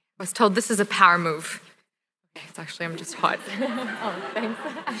was told this is a power move. Okay, it's actually, I'm just hot. Oh,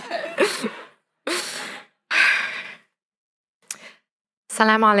 thanks.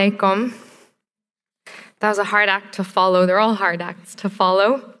 Salam alaikum. That was a hard act to follow. They're all hard acts to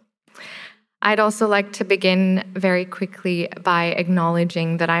follow. I'd also like to begin very quickly by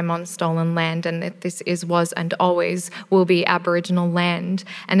acknowledging that I'm on stolen land and that this was, and always will be Aboriginal land.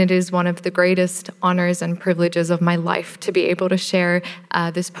 And it is one of the greatest honors and privileges of my life to be able to share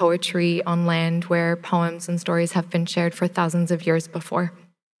this poetry on land where poems and stories have been shared for thousands of years before.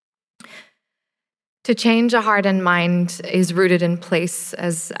 To change a heart and mind is rooted in place,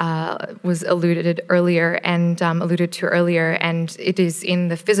 as was alluded to earlier, and it is in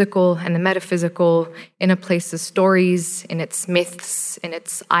the physical and the metaphysical, in a place's stories, in its myths, in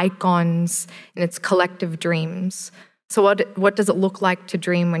its icons, in its collective dreams. So what does it look like to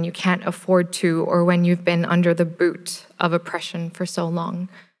dream when you can't afford to, or when you've been under the boot of oppression for so long?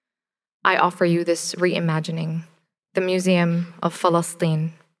 I offer you this reimagining, the Museum of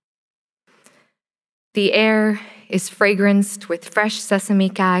Palestine. The air is fragranced with fresh sesame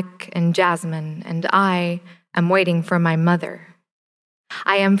cake and jasmine, and I am waiting for my mother.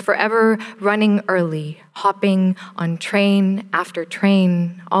 I am forever running early, hopping on train after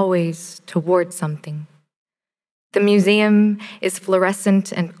train, always toward something. The museum is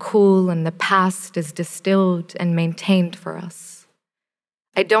fluorescent and cool, and the past is distilled and maintained for us.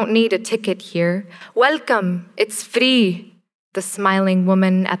 I don't need a ticket here. Welcome, it's free. The smiling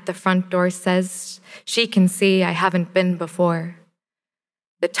woman at the front door says she can see I haven't been before.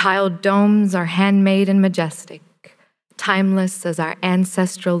 The tiled domes are handmade and majestic, timeless as our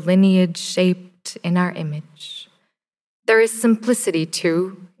ancestral lineage shaped in our image. There is simplicity,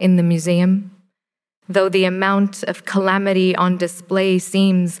 too, in the museum, though the amount of calamity on display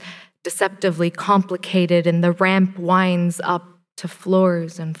seems deceptively complicated and the ramp winds up to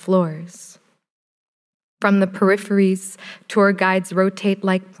floors and floors. From the peripheries, tour guides rotate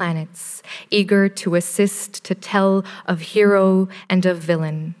like planets, eager to assist to tell of hero and of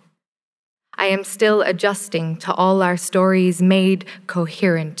villain. I am still adjusting to all our stories made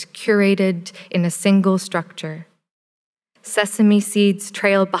coherent, curated in a single structure. Sesame seeds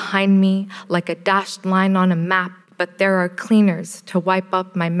trail behind me like a dashed line on a map, but there are cleaners to wipe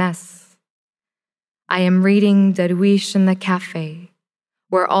up my mess. I am reading Darwish in the cafe,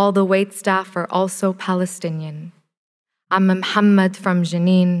 where all the waitstaff are also Palestinian. I'm Muhammad from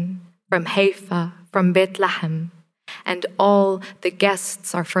Jenin, from Haifa, from Bethlehem, and all the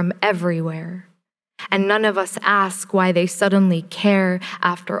guests are from everywhere. And none of us ask why they suddenly care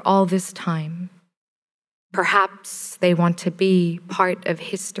after all this time. Perhaps they want to be part of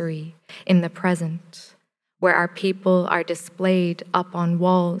history in the present, where our people are displayed up on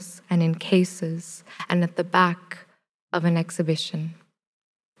walls and in cases and at the back of an exhibition.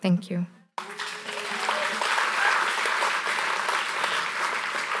 Thank you.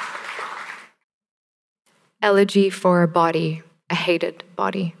 Elegy for a body, a hated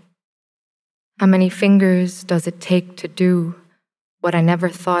body. How many fingers does it take to do what I never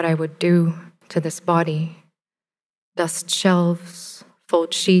thought I would do to this body? Dust shelves,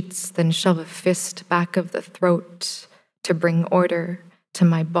 fold sheets, then shove a fist back of the throat to bring order to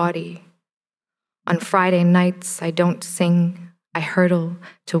my body. On Friday nights, I don't sing. I hurtle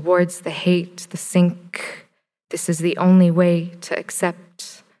towards the hate, the sink. This is the only way to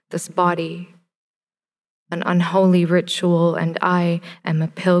accept this body. An unholy ritual, and I am a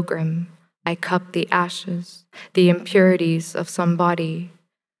pilgrim. I cup the ashes, the impurities of somebody.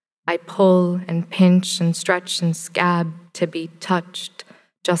 I pull and pinch and stretch and scab to be touched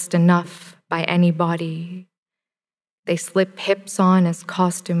just enough by anybody. They slip hips on as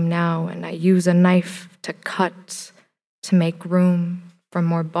costume now, and I use a knife to cut, to make room for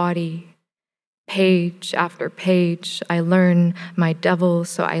more body. Page after page, I learn my devil,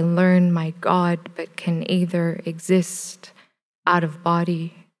 so I learn my God, but can either exist out of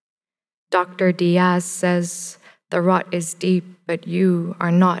body. Dr. Diaz says, the rot is deep, but you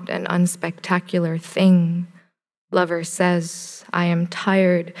are not an unspectacular thing. Lover says, I am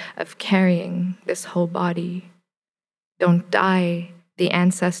tired of carrying this whole body. Don't die, the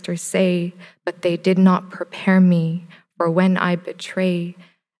ancestors say, but they did not prepare me for when I betray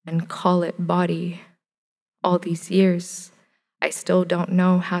and call it body. All these years, I still don't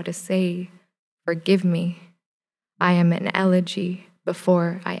know how to say, forgive me. I am an elegy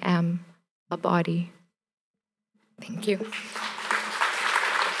before I am a body. Thank you.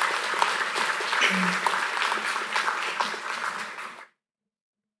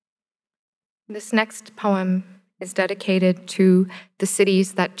 This next poem is dedicated to the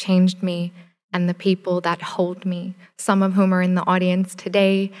cities that changed me and the people that hold me, some of whom are in the audience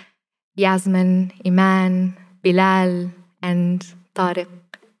today: Yasmin, Iman, Bilal, and Tariq.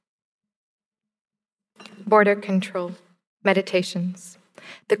 Border control, meditations.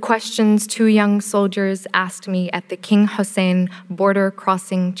 The questions two young soldiers asked me at the King Hussein border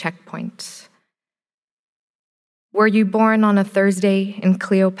crossing checkpoint. Were you born on a Thursday in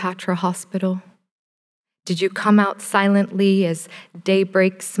Cleopatra Hospital? Did you come out silently as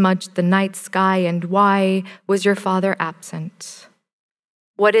daybreak smudged the night sky, and why was your father absent?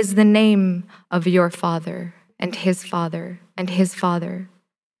 What is the name of your father and his father and his father?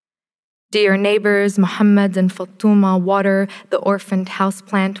 Do your neighbors, Muhammad and Fatuma, water the orphaned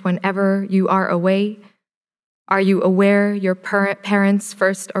houseplant whenever you are away? Are you aware your parents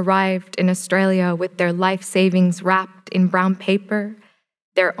first arrived in Australia with their life savings wrapped in brown paper?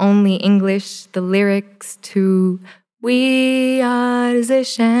 Their only English, the lyrics to "We are the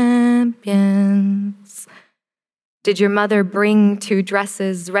champions." Did your mother bring 2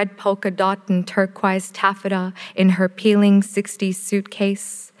 dresses, red polka dot and turquoise taffeta, in her peeling 60s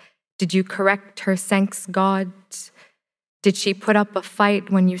suitcase? Did you correct her thanks God? Did she put up a fight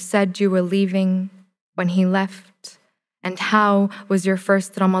when you said you were leaving, when he left? And how was your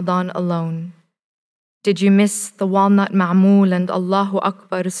first Ramadan alone? Did you miss the walnut ma'mool and Allahu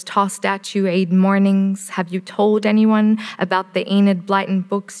Akbar's tossed at you Eid mornings? Have you told anyone about the Enid Blyton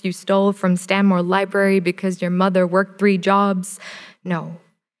books you stole from Stanmore Library because your mother worked 3 jobs? No.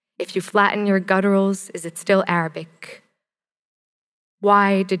 If you flatten your gutturals, is it still Arabic?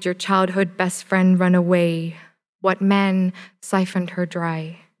 Why did your childhood best friend run away? What man siphoned her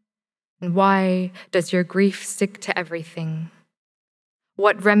dry? And why does your grief stick to everything?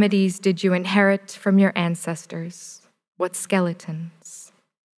 What remedies did you inherit from your ancestors? What skeletons?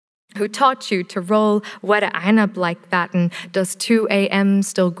 Who taught you to roll wara anab like that, and does 2 a.m.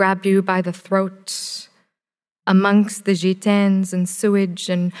 still grab you by the throat? Amongst the gitanes and sewage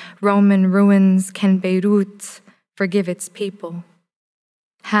and Roman ruins, can Beirut forgive its people?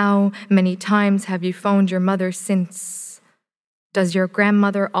 How many times have you phoned your mother since? Does your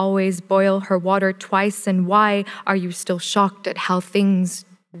grandmother always boil her water twice, and why are you still shocked at how things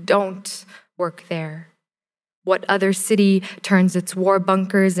don't work there? What other city turns its war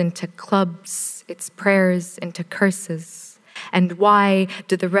bunkers into clubs, its prayers into curses? And why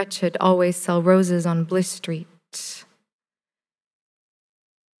do the wretched always sell roses on Bliss Street?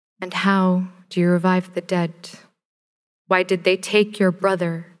 And how do you revive the dead? Why did they take your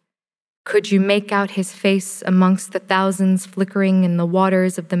brother? Could you make out his face amongst the thousands flickering in the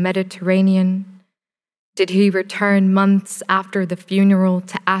waters of the Mediterranean? Did he return months after the funeral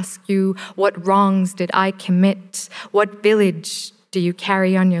to ask you, what wrongs did I commit? What village do you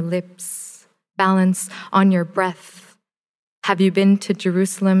carry on your lips? Balance on your breath. Have you been to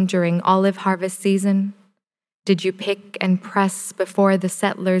Jerusalem during olive harvest season? Did you pick and press before the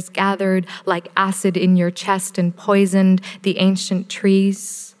settlers gathered like acid in your chest and poisoned the ancient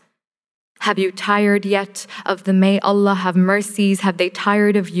trees? Have you tired yet of the may Allah have mercies? Have they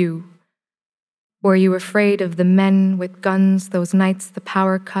tired of you? Were you afraid of the men with guns those nights the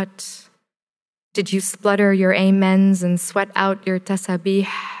power cut? Did you splutter your amens and sweat out your tasabih?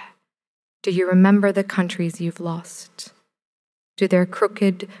 Do you remember the countries you've lost? Do their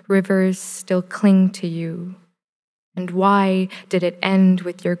crooked rivers still cling to you? And why did it end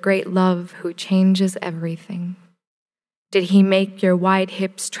with your great love who changes everything? Did he make your wide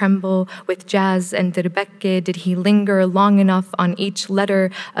hips tremble with jazz and dirbekke? Did he linger long enough on each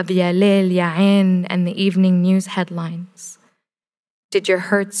letter of Ya Leil, Ya Ain and the evening news headlines? Did your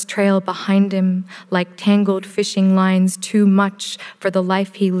hurts trail behind him like tangled fishing lines too much for the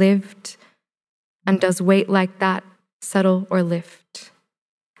life he lived? And does weight like that settle or lift?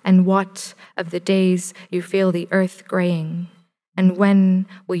 And what of the days you feel the earth graying? And when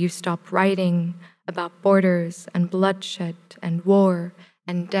will you stop writing about borders and bloodshed and war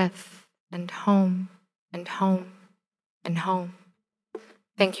and death and home and home and home?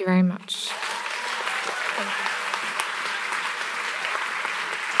 Thank you very much.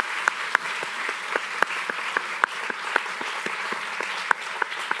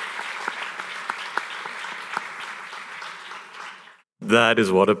 That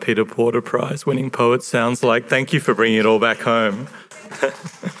is what a Peter Porter Prize winning poet sounds like. Thank you for bringing it all back home.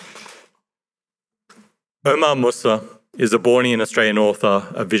 Omar Musa is a Bornean Australian author,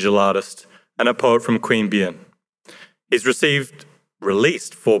 a visual artist, and a poet from Queanbeyan. He's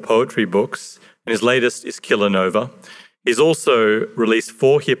released 4 poetry books, and his latest is Killer Nova. He's also released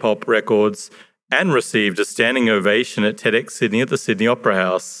 4 hip-hop records and received a standing ovation at TEDx Sydney at the Sydney Opera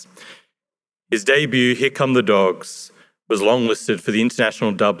House. His debut, Here Come the Dogs, was longlisted for the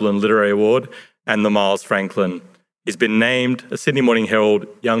International Dublin Literary Award and the Miles Franklin. He's been named a Sydney Morning Herald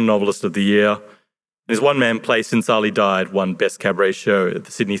Young Novelist of the Year, and his one-man play Since Ali Died won Best Cabaret Show at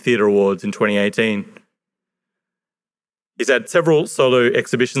the Sydney Theatre Awards in 2018. He's had several solo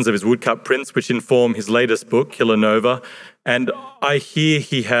exhibitions of his woodcut prints, which inform his latest book, Killer Nova, and I hear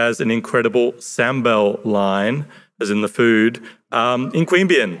he has an incredible sambal line, as in the food, in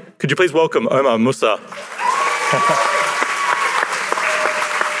Queanbeyan. Could you please welcome Omar Musa?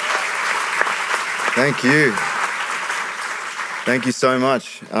 Thank you. Thank you so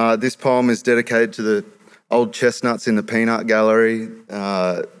much. This poem is dedicated to the old chestnuts in the peanut gallery,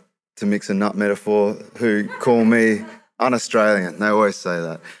 to mix a nut metaphor, who call me un-Australian. They always say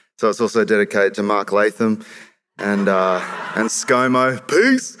that. So it's also dedicated to Mark Latham and ScoMo.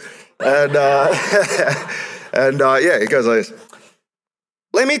 Peace! And yeah, it goes like this.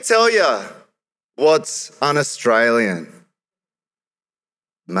 Let me tell you what's un-Australian,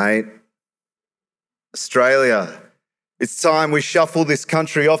 mate. Australia. It's time we shuffle this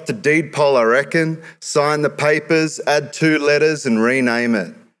country off to deed poll, I reckon. Sign the papers, add 2 letters and rename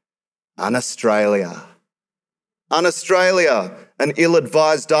it. Un-Australia. Un-Australia, an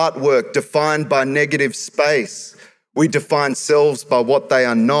ill-advised artwork defined by negative space. We define selves by what they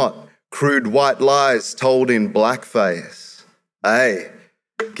are not, crude white lies told in blackface. Hey,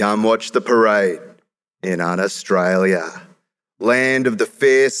 come watch the parade in Un-Australia. Land of the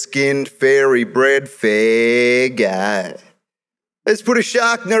fair-skinned, fairy-bred, fair guy. Let's put a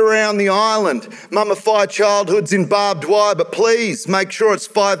shark net around the island, mummify childhoods in barbed wire, but please make sure it's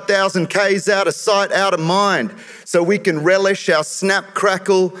 5,000 Ks out of sight, out of mind, so we can relish our snap,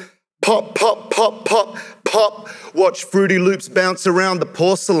 crackle, pop, pop, pop, pop, pop. Watch Fruity Loops bounce around the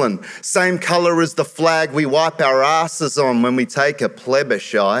porcelain, same colour as the flag we wipe our asses on when we take a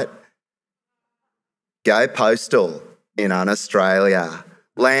plebiscite. Go postal in Un-Australia.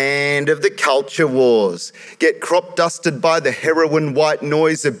 Land of the culture wars. Get crop dusted by the heroin white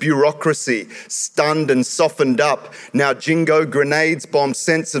noise of bureaucracy, stunned and softened up. Now jingo grenades bomb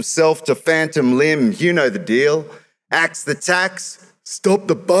sense of self to phantom limb. You know the deal. Axe the tax, stop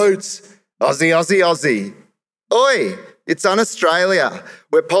the boats. Aussie, Aussie, Aussie. Oi, it's Un-Australia,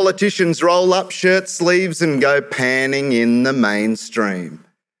 where politicians roll up shirt sleeves and go panning in the mainstream.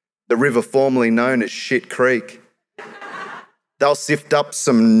 The river formerly known as Shit Creek. They'll sift up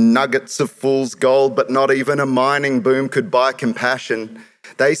some nuggets of fool's gold, but not even a mining boom could buy compassion.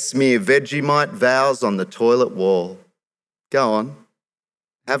 They smear Vegemite vows on the toilet wall. Go on,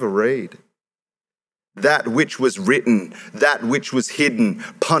 have a read. That which was written, that which was hidden.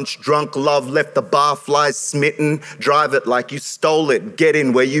 Punch-drunk love left the barflies smitten. Drive it like you stole it, get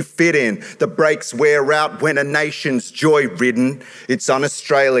in where you fit in. The brakes wear out when a nation's joy-ridden. It's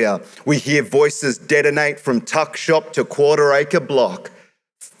Un-Australia. We hear voices detonate from tuck shop to quarter-acre block.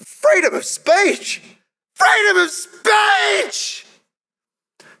 Freedom of speech! Freedom of speech!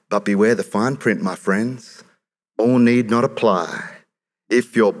 But beware the fine print, my friends. All need not apply.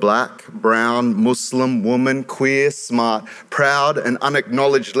 If you're black, brown, Muslim, woman, queer, smart, proud and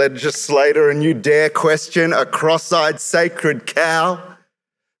unacknowledged legislator and you dare question a cross-eyed sacred cow,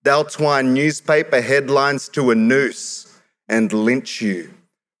 they'll twine newspaper headlines to a noose and lynch you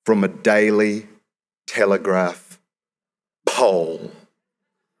from a Daily Telegraph poll.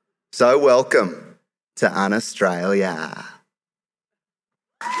 So welcome to Un-Australia.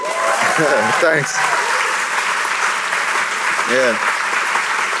 Thanks. Yeah.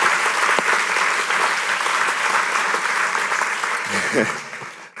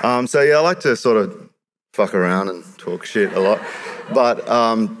 So yeah, I like to sort of fuck around and talk shit a lot. But,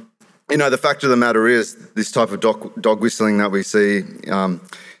 you know, the fact of the matter is this type of dog whistling that we see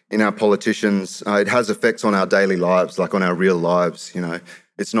in our politicians, it has effects on our daily lives, like on our real lives, you know.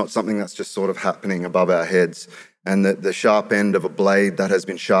 It's not something that's just sort of happening above our heads. And the sharp end of a blade that has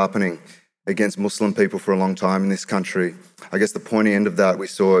been sharpening against Muslim people for a long time in this country, I guess the pointy end of that we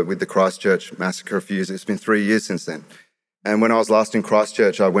saw with the Christchurch massacre a few years. It's been 3 years since then. And when I was last in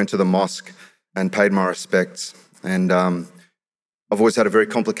Christchurch, I went to the mosque and paid my respects. And I've always had a very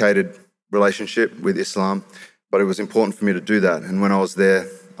complicated relationship with Islam, but it was important for me to do that. And when I was there,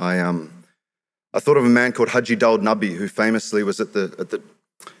 I thought of a man called Haji Daud Nabi, who famously was at the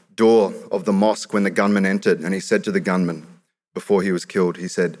door of the mosque when the gunman entered. And he said to the gunman, before he was killed, he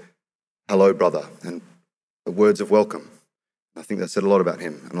said, "Hello, brother." And the words of welcome. I think that said a lot about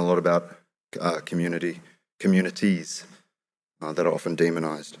him and a lot about communities that are often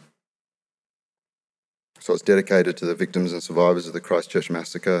demonised. So it's dedicated to the victims and survivors of the Christchurch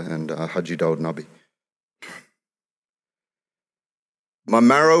massacre and Haji Daud Nabi. My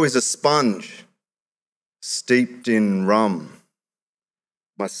marrow is a sponge steeped in rum.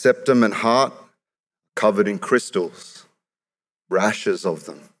 My septum and heart covered in crystals, rashes of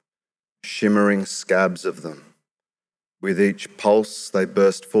them, shimmering scabs of them. With each pulse, they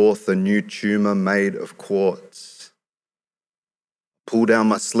burst forth a new tumour made of quartz. Pull down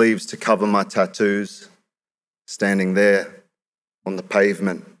my sleeves to cover my tattoos, standing there on the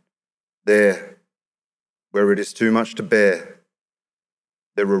pavement, there where it is too much to bear.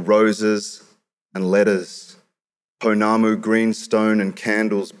 There are roses and letters, Pounamu greenstone and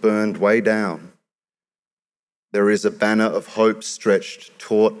candles burned way down. There is a banner of hope stretched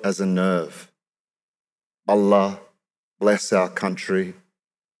taut as a nerve. Allah bless our country,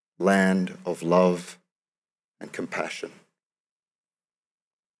 land of love and compassion.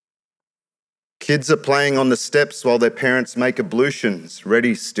 Kids are playing on the steps while their parents make ablutions,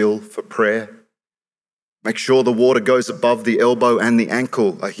 ready still for prayer. Make sure the water goes above the elbow and the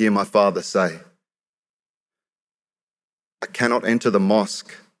ankle, I hear my father say. I cannot enter the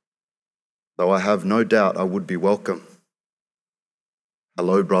mosque, though I have no doubt I would be welcome.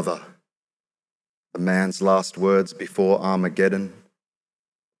 Hello, brother. The man's last words before Armageddon.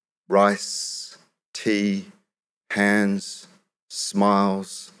 Rice, tea, hands,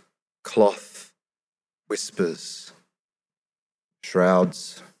 smiles, cloth, whispers,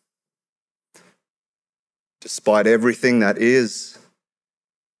 shrouds. Despite everything that is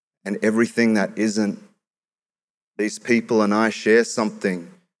and everything that isn't, these people and I share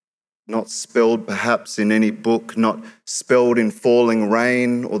something, not spelled perhaps in any book, not spelled in falling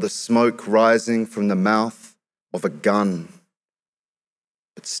rain or the smoke rising from the mouth of a gun.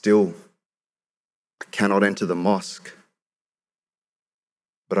 But still, I cannot enter the mosque.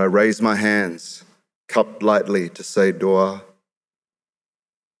 But I raise my hands, cupped lightly to say dua.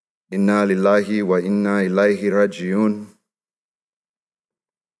 Inna lillahi wa inna ilayhi raji'un.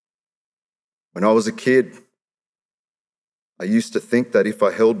 When I was a kid, I used to think that if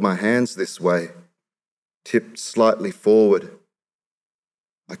I held my hands this way, tipped slightly forward,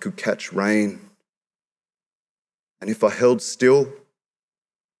 I could catch rain. And if I held still,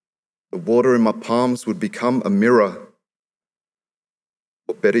 the water in my palms would become a mirror,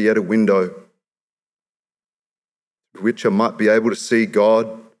 or better yet, a window, through which I might be able to see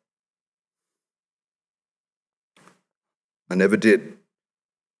God. I never did.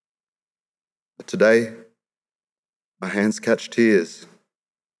 But today, my hands catch tears,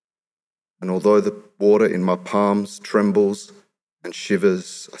 and although the water in my palms trembles and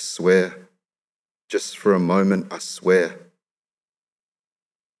shivers, I swear, just for a moment, I swear,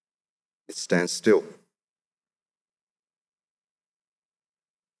 it stands still.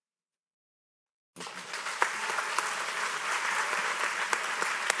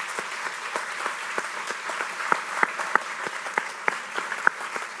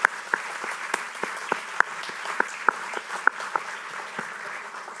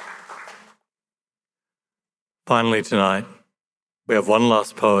 Finally tonight, we have one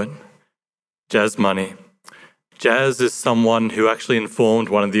last poet, Jazz Money. Jazz is someone who actually informed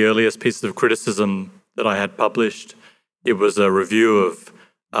one of the earliest pieces of criticism that I had published. It was a review of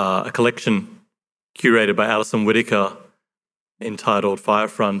a collection curated by Alison Whittaker entitled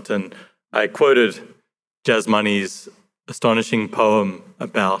Firefront, and I quoted Jazz Money's astonishing poem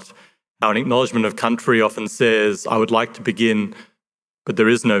about how an acknowledgement of country often says, I would like to begin, but there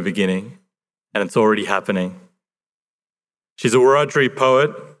is no beginning, and it's already happening. She's a Wiradjuri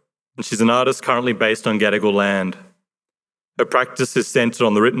poet, and she's an artist currently based on Gadigal land. Her practice is centred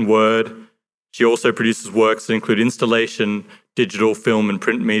on the written word. She also produces works that include installation, digital, film, and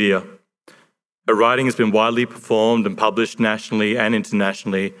print media. Her writing has been widely performed and published nationally and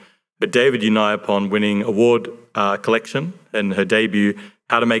internationally. Her David Unayapon winning award collection and her debut,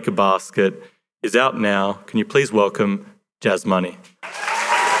 How to Make a Basket, is out now. Can you please welcome Jazz Money?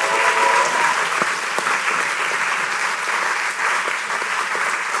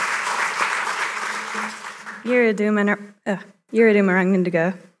 Yuridumarang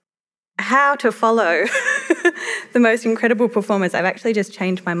Indigo. How to follow the most incredible performers. I've actually just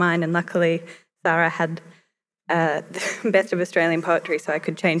changed my mind, and luckily Sarah had the Best of Australian Poetry, so I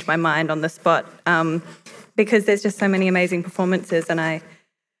could change my mind on the spot because there's just so many amazing performances, and I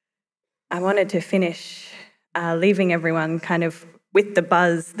wanted to finish leaving everyone kind of with the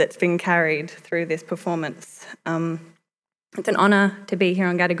buzz that's been carried through this performance. It's an honour to be here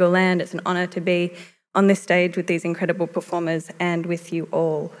on Gadigal land. It's an honour to be on this stage with these incredible performers and with you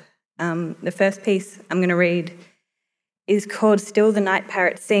all. The first piece I'm going to read is called Still the Night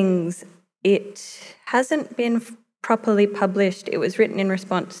Parrot Sings. It hasn't been properly published. It was written in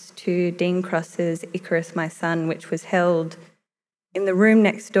response to Dean Cross's Icarus, My Son, which was held in the room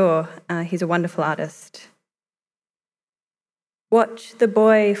next door. He's a wonderful artist. Watch the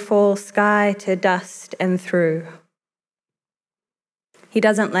boy fall sky to dust and through. He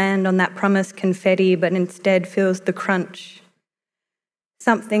doesn't land on that promised confetti, but instead feels the crunch,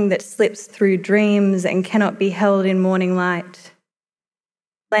 something that slips through dreams and cannot be held in morning light,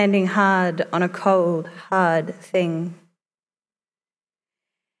 landing hard on a cold, hard thing.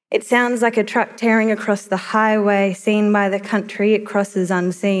 It sounds like a truck tearing across the highway, seen by the country it crosses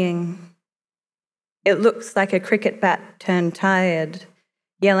unseeing. It looks like a cricket bat turned tired,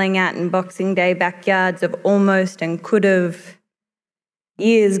 yelling out in Boxing Day backyards of almost and could have.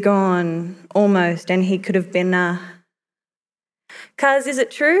 Years gone, almost, and he could have been 'Cause is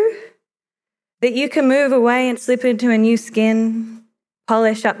it true that you can move away and slip into a new skin,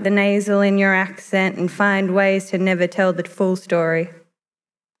 polish up the nasal in your accent and find ways to never tell the full story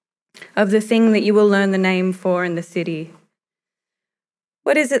of the thing that you will learn the name for in the city?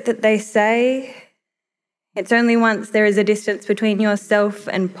 What is it that they say? It's only once there is a distance between yourself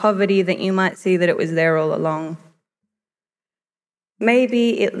and poverty that you might see that it was there all along.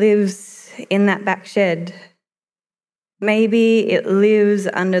 Maybe it lives in that back shed. Maybe it lives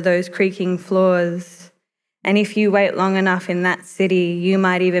under those creaking floors. And if you wait long enough in that city, you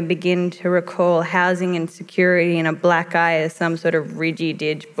might even begin to recall housing insecurity and a black eye as some sort of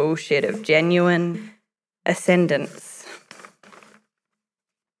ridgy-dig bullshit of genuine ascendance.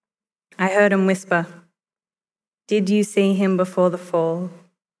 I heard him whisper, "Did you see him before the fall?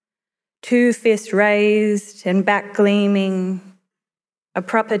 2 fists raised and back gleaming, a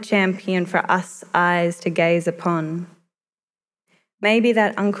proper champion for us eyes to gaze upon." Maybe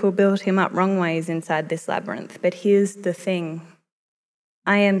that uncle built him up wrong ways inside this labyrinth, but here's the thing.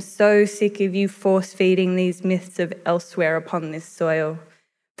 I am so sick of you force-feeding these myths of elsewhere upon this soil,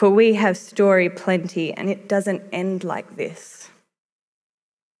 for we have story plenty and it doesn't end like this.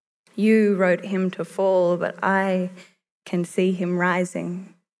 You wrote him to fall, but I can see him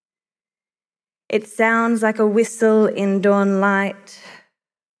rising. It sounds like a whistle in dawn light,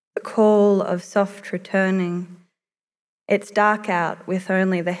 the call of soft returning. It's dark out with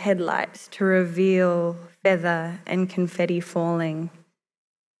only the headlights to reveal feather and confetti falling.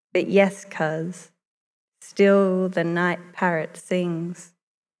 But yes, cuz, still the night parrot sings.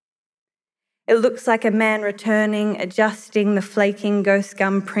 It looks like a man returning, adjusting the flaking ghost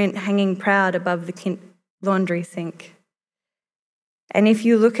gum print hanging proud above the laundry sink. And if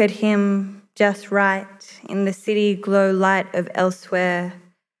you look at him just right, in the city glow light of elsewhere,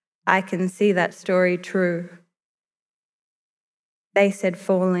 I can see that story true. They said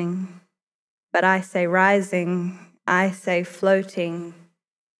falling, but I say rising, I say floating,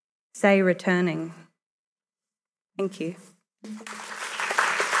 say returning. Thank you.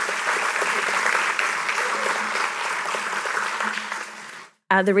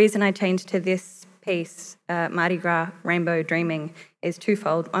 The reason I changed to this piece, Mardi Gras Rainbow Dreaming, is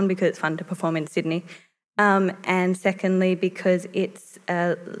twofold. One, because it's fun to perform in Sydney, and secondly, because it's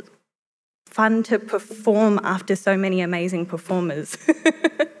fun to perform after so many amazing performers.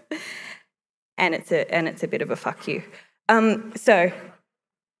 and it's a bit of a fuck you. So,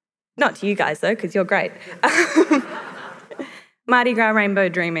 not to you guys though, because you're great. Mardi Gras Rainbow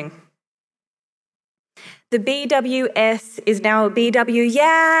Dreaming. The BWS is now a BW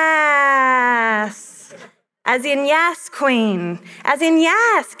Yes! As in yes, Queen. As in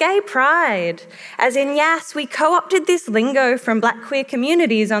yes, gay pride. As in yes, we co-opted this lingo from black queer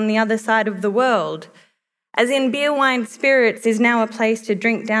communities on the other side of the world. As in beer, wine, spirits is now a place to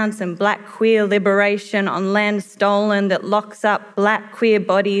drink down some black queer liberation on land stolen that locks up black queer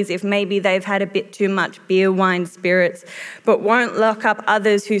bodies if maybe they've had a bit too much beer, wine, spirits, but won't lock up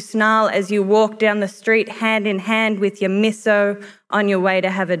others who snarl as you walk down the street hand in hand with your miso on your way to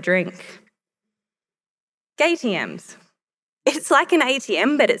have a drink. Gaytms. It's like an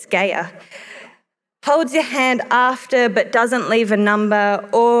ATM, but it's gayer. Holds your hand after but doesn't leave a number,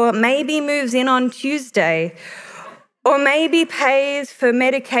 or maybe moves in on Tuesday, or maybe pays for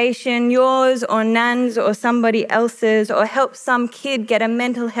medication, yours or Nan's or somebody else's, or helps some kid get a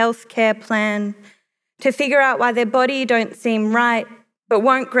mental health care plan to figure out why their body don't seem right, but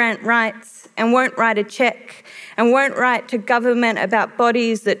won't grant rights and won't write a check and won't write to government about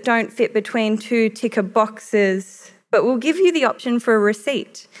bodies that don't fit between 2 ticker boxes, but will give you the option for a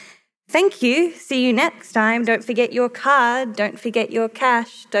receipt. Thank you. See you next time. Don't forget your card. Don't forget your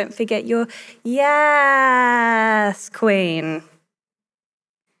cash. Don't forget your yes, Queen.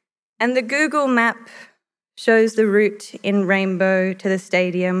 And the Google map shows the route in rainbow to the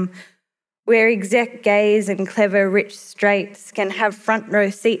stadium, where exec gays and clever rich straights can have front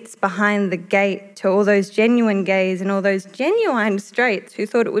row seats behind the gate to all those genuine gays and all those genuine straights who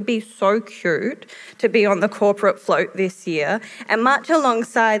thought it would be so cute to be on the corporate float this year and march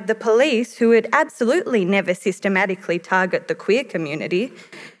alongside the police who would absolutely never systematically target the queer community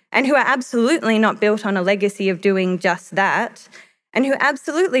and who are absolutely not built on a legacy of doing just that, and who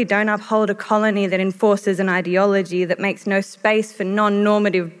absolutely don't uphold a colony that enforces an ideology that makes no space for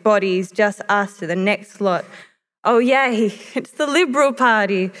non-normative bodies, just us to the next lot. Oh yay, it's the Liberal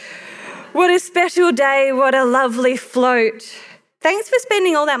Party. What a special day, what a lovely float. Thanks for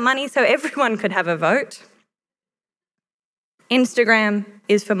spending all that money so everyone could have a vote. Instagram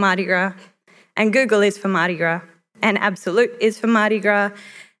is for Mardi Gras, and Google is for Mardi Gras, and Absolute is for Mardi Gras,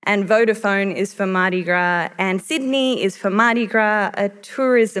 and Vodafone is for Mardi Gras, and Sydney is for Mardi Gras, a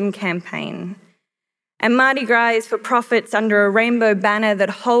tourism campaign. And Mardi Gras is for profits under a rainbow banner that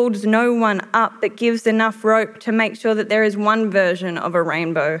holds no one up but gives enough rope to make sure that there is one version of a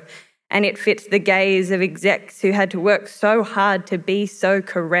rainbow, and it fits the gaze of execs who had to work so hard to be so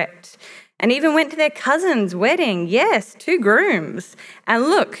correct, and even went to their cousin's wedding, yes, 2 grooms. And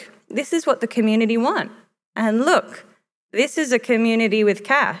look, this is what the community want. And look, this is a community with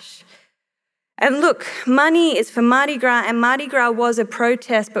cash. And look, money is for Mardi Gras, and Mardi Gras was a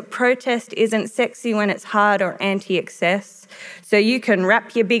protest, but protest isn't sexy when it's hard or anti-excess. So you can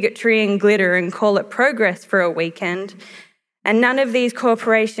wrap your bigotry in glitter and call it progress for a weekend. And none of these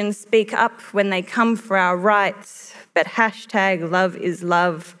corporations speak up when they come for our rights, but hashtag love is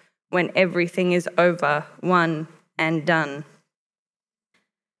love when everything is over, won and done.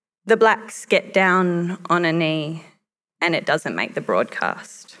 The blacks get down on a knee, and it doesn't make the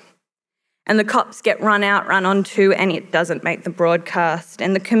broadcast. And the cops get run out, run onto, and it doesn't make the broadcast.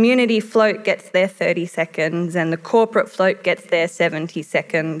 And the community float gets their 30 seconds, and the corporate float gets their 70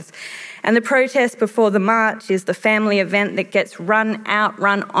 seconds. And the protest before the march is the family event that gets run out,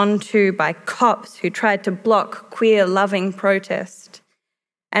 run onto by cops who tried to block queer-loving protest.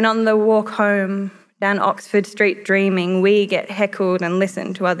 And on the walk home down Oxford Street dreaming, we get heckled and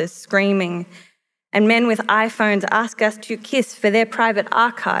listen to others screaming. And men with iPhones ask us to kiss for their private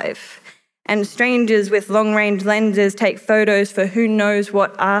archive. And strangers with long-range lenses take photos for who knows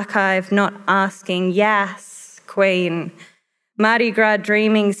what archive, not asking, yes, Queen. Mardi Gras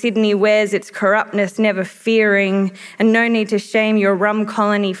dreaming, Sydney wears its corruptness, never fearing, and no need to shame your rum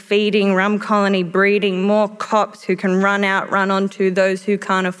colony feeding, rum colony breeding, more cops who can run out, run onto those who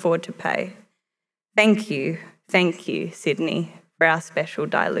can't afford to pay. Thank you, Sydney, for our special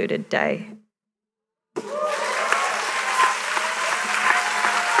diluted day.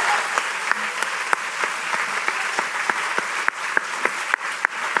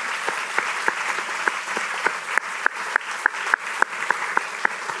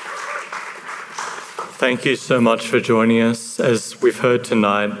 Thank you so much for joining us. As we've heard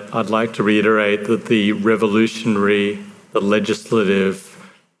tonight, I'd like to reiterate that the revolutionary, the legislative,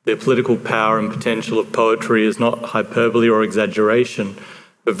 the political power and potential of poetry is not hyperbole or exaggeration,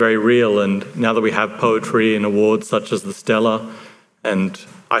 but very real. And now that we have poetry in awards such as the Stella, and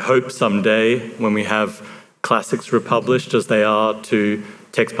I hope someday when we have classics republished, as they are to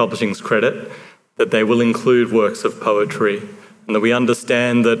Text Publishing's credit, that they will include works of poetry, and that we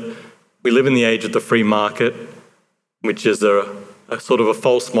understand that we live in the age of the free market, which is a sort of a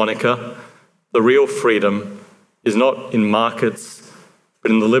false moniker. The real freedom is not in markets,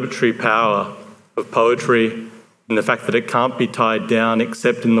 but in the liberatory power of poetry, in the fact that it can't be tied down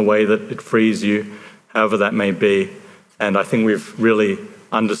except in the way that it frees you, however that may be. And I think we've really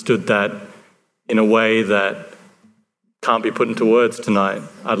understood that in a way that can't be put into words tonight.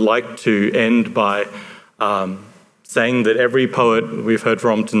 I'd like to end by saying that every poet we've heard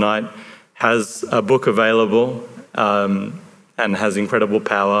from tonight has a book available and has incredible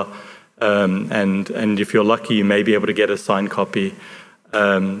power. And if you're lucky, you may be able to get a signed copy.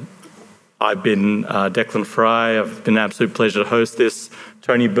 I've been Declan Fry. I've been an absolute pleasure to host this.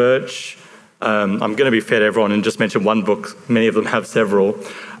 Tony Birch. I'm going to be fair to everyone and just mention one book. Many of them have several.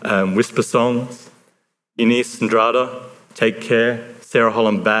 Whisper Songs, Eunice Andrada, Take Care, Sarah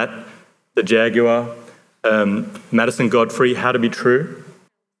Holland Batt, The Jaguar, Madison Godfrey, How to Be True,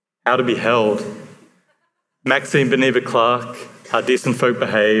 How to Be Held, Maxine Beneva Clark, How Decent Folk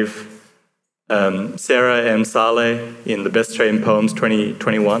Behave, Sarah M. Saleh in the Best Australian Poems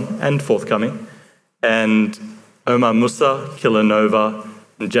 2021 and forthcoming, and Omar Musa, Killer Nova,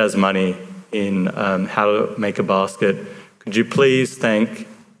 and Jazz Money in How to Make a Basket. Could you please thank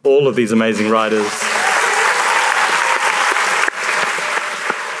all of these amazing writers?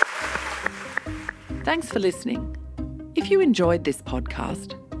 Thanks for listening. If you enjoyed this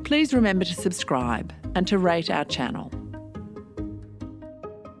podcast, please remember to subscribe and to rate our channel.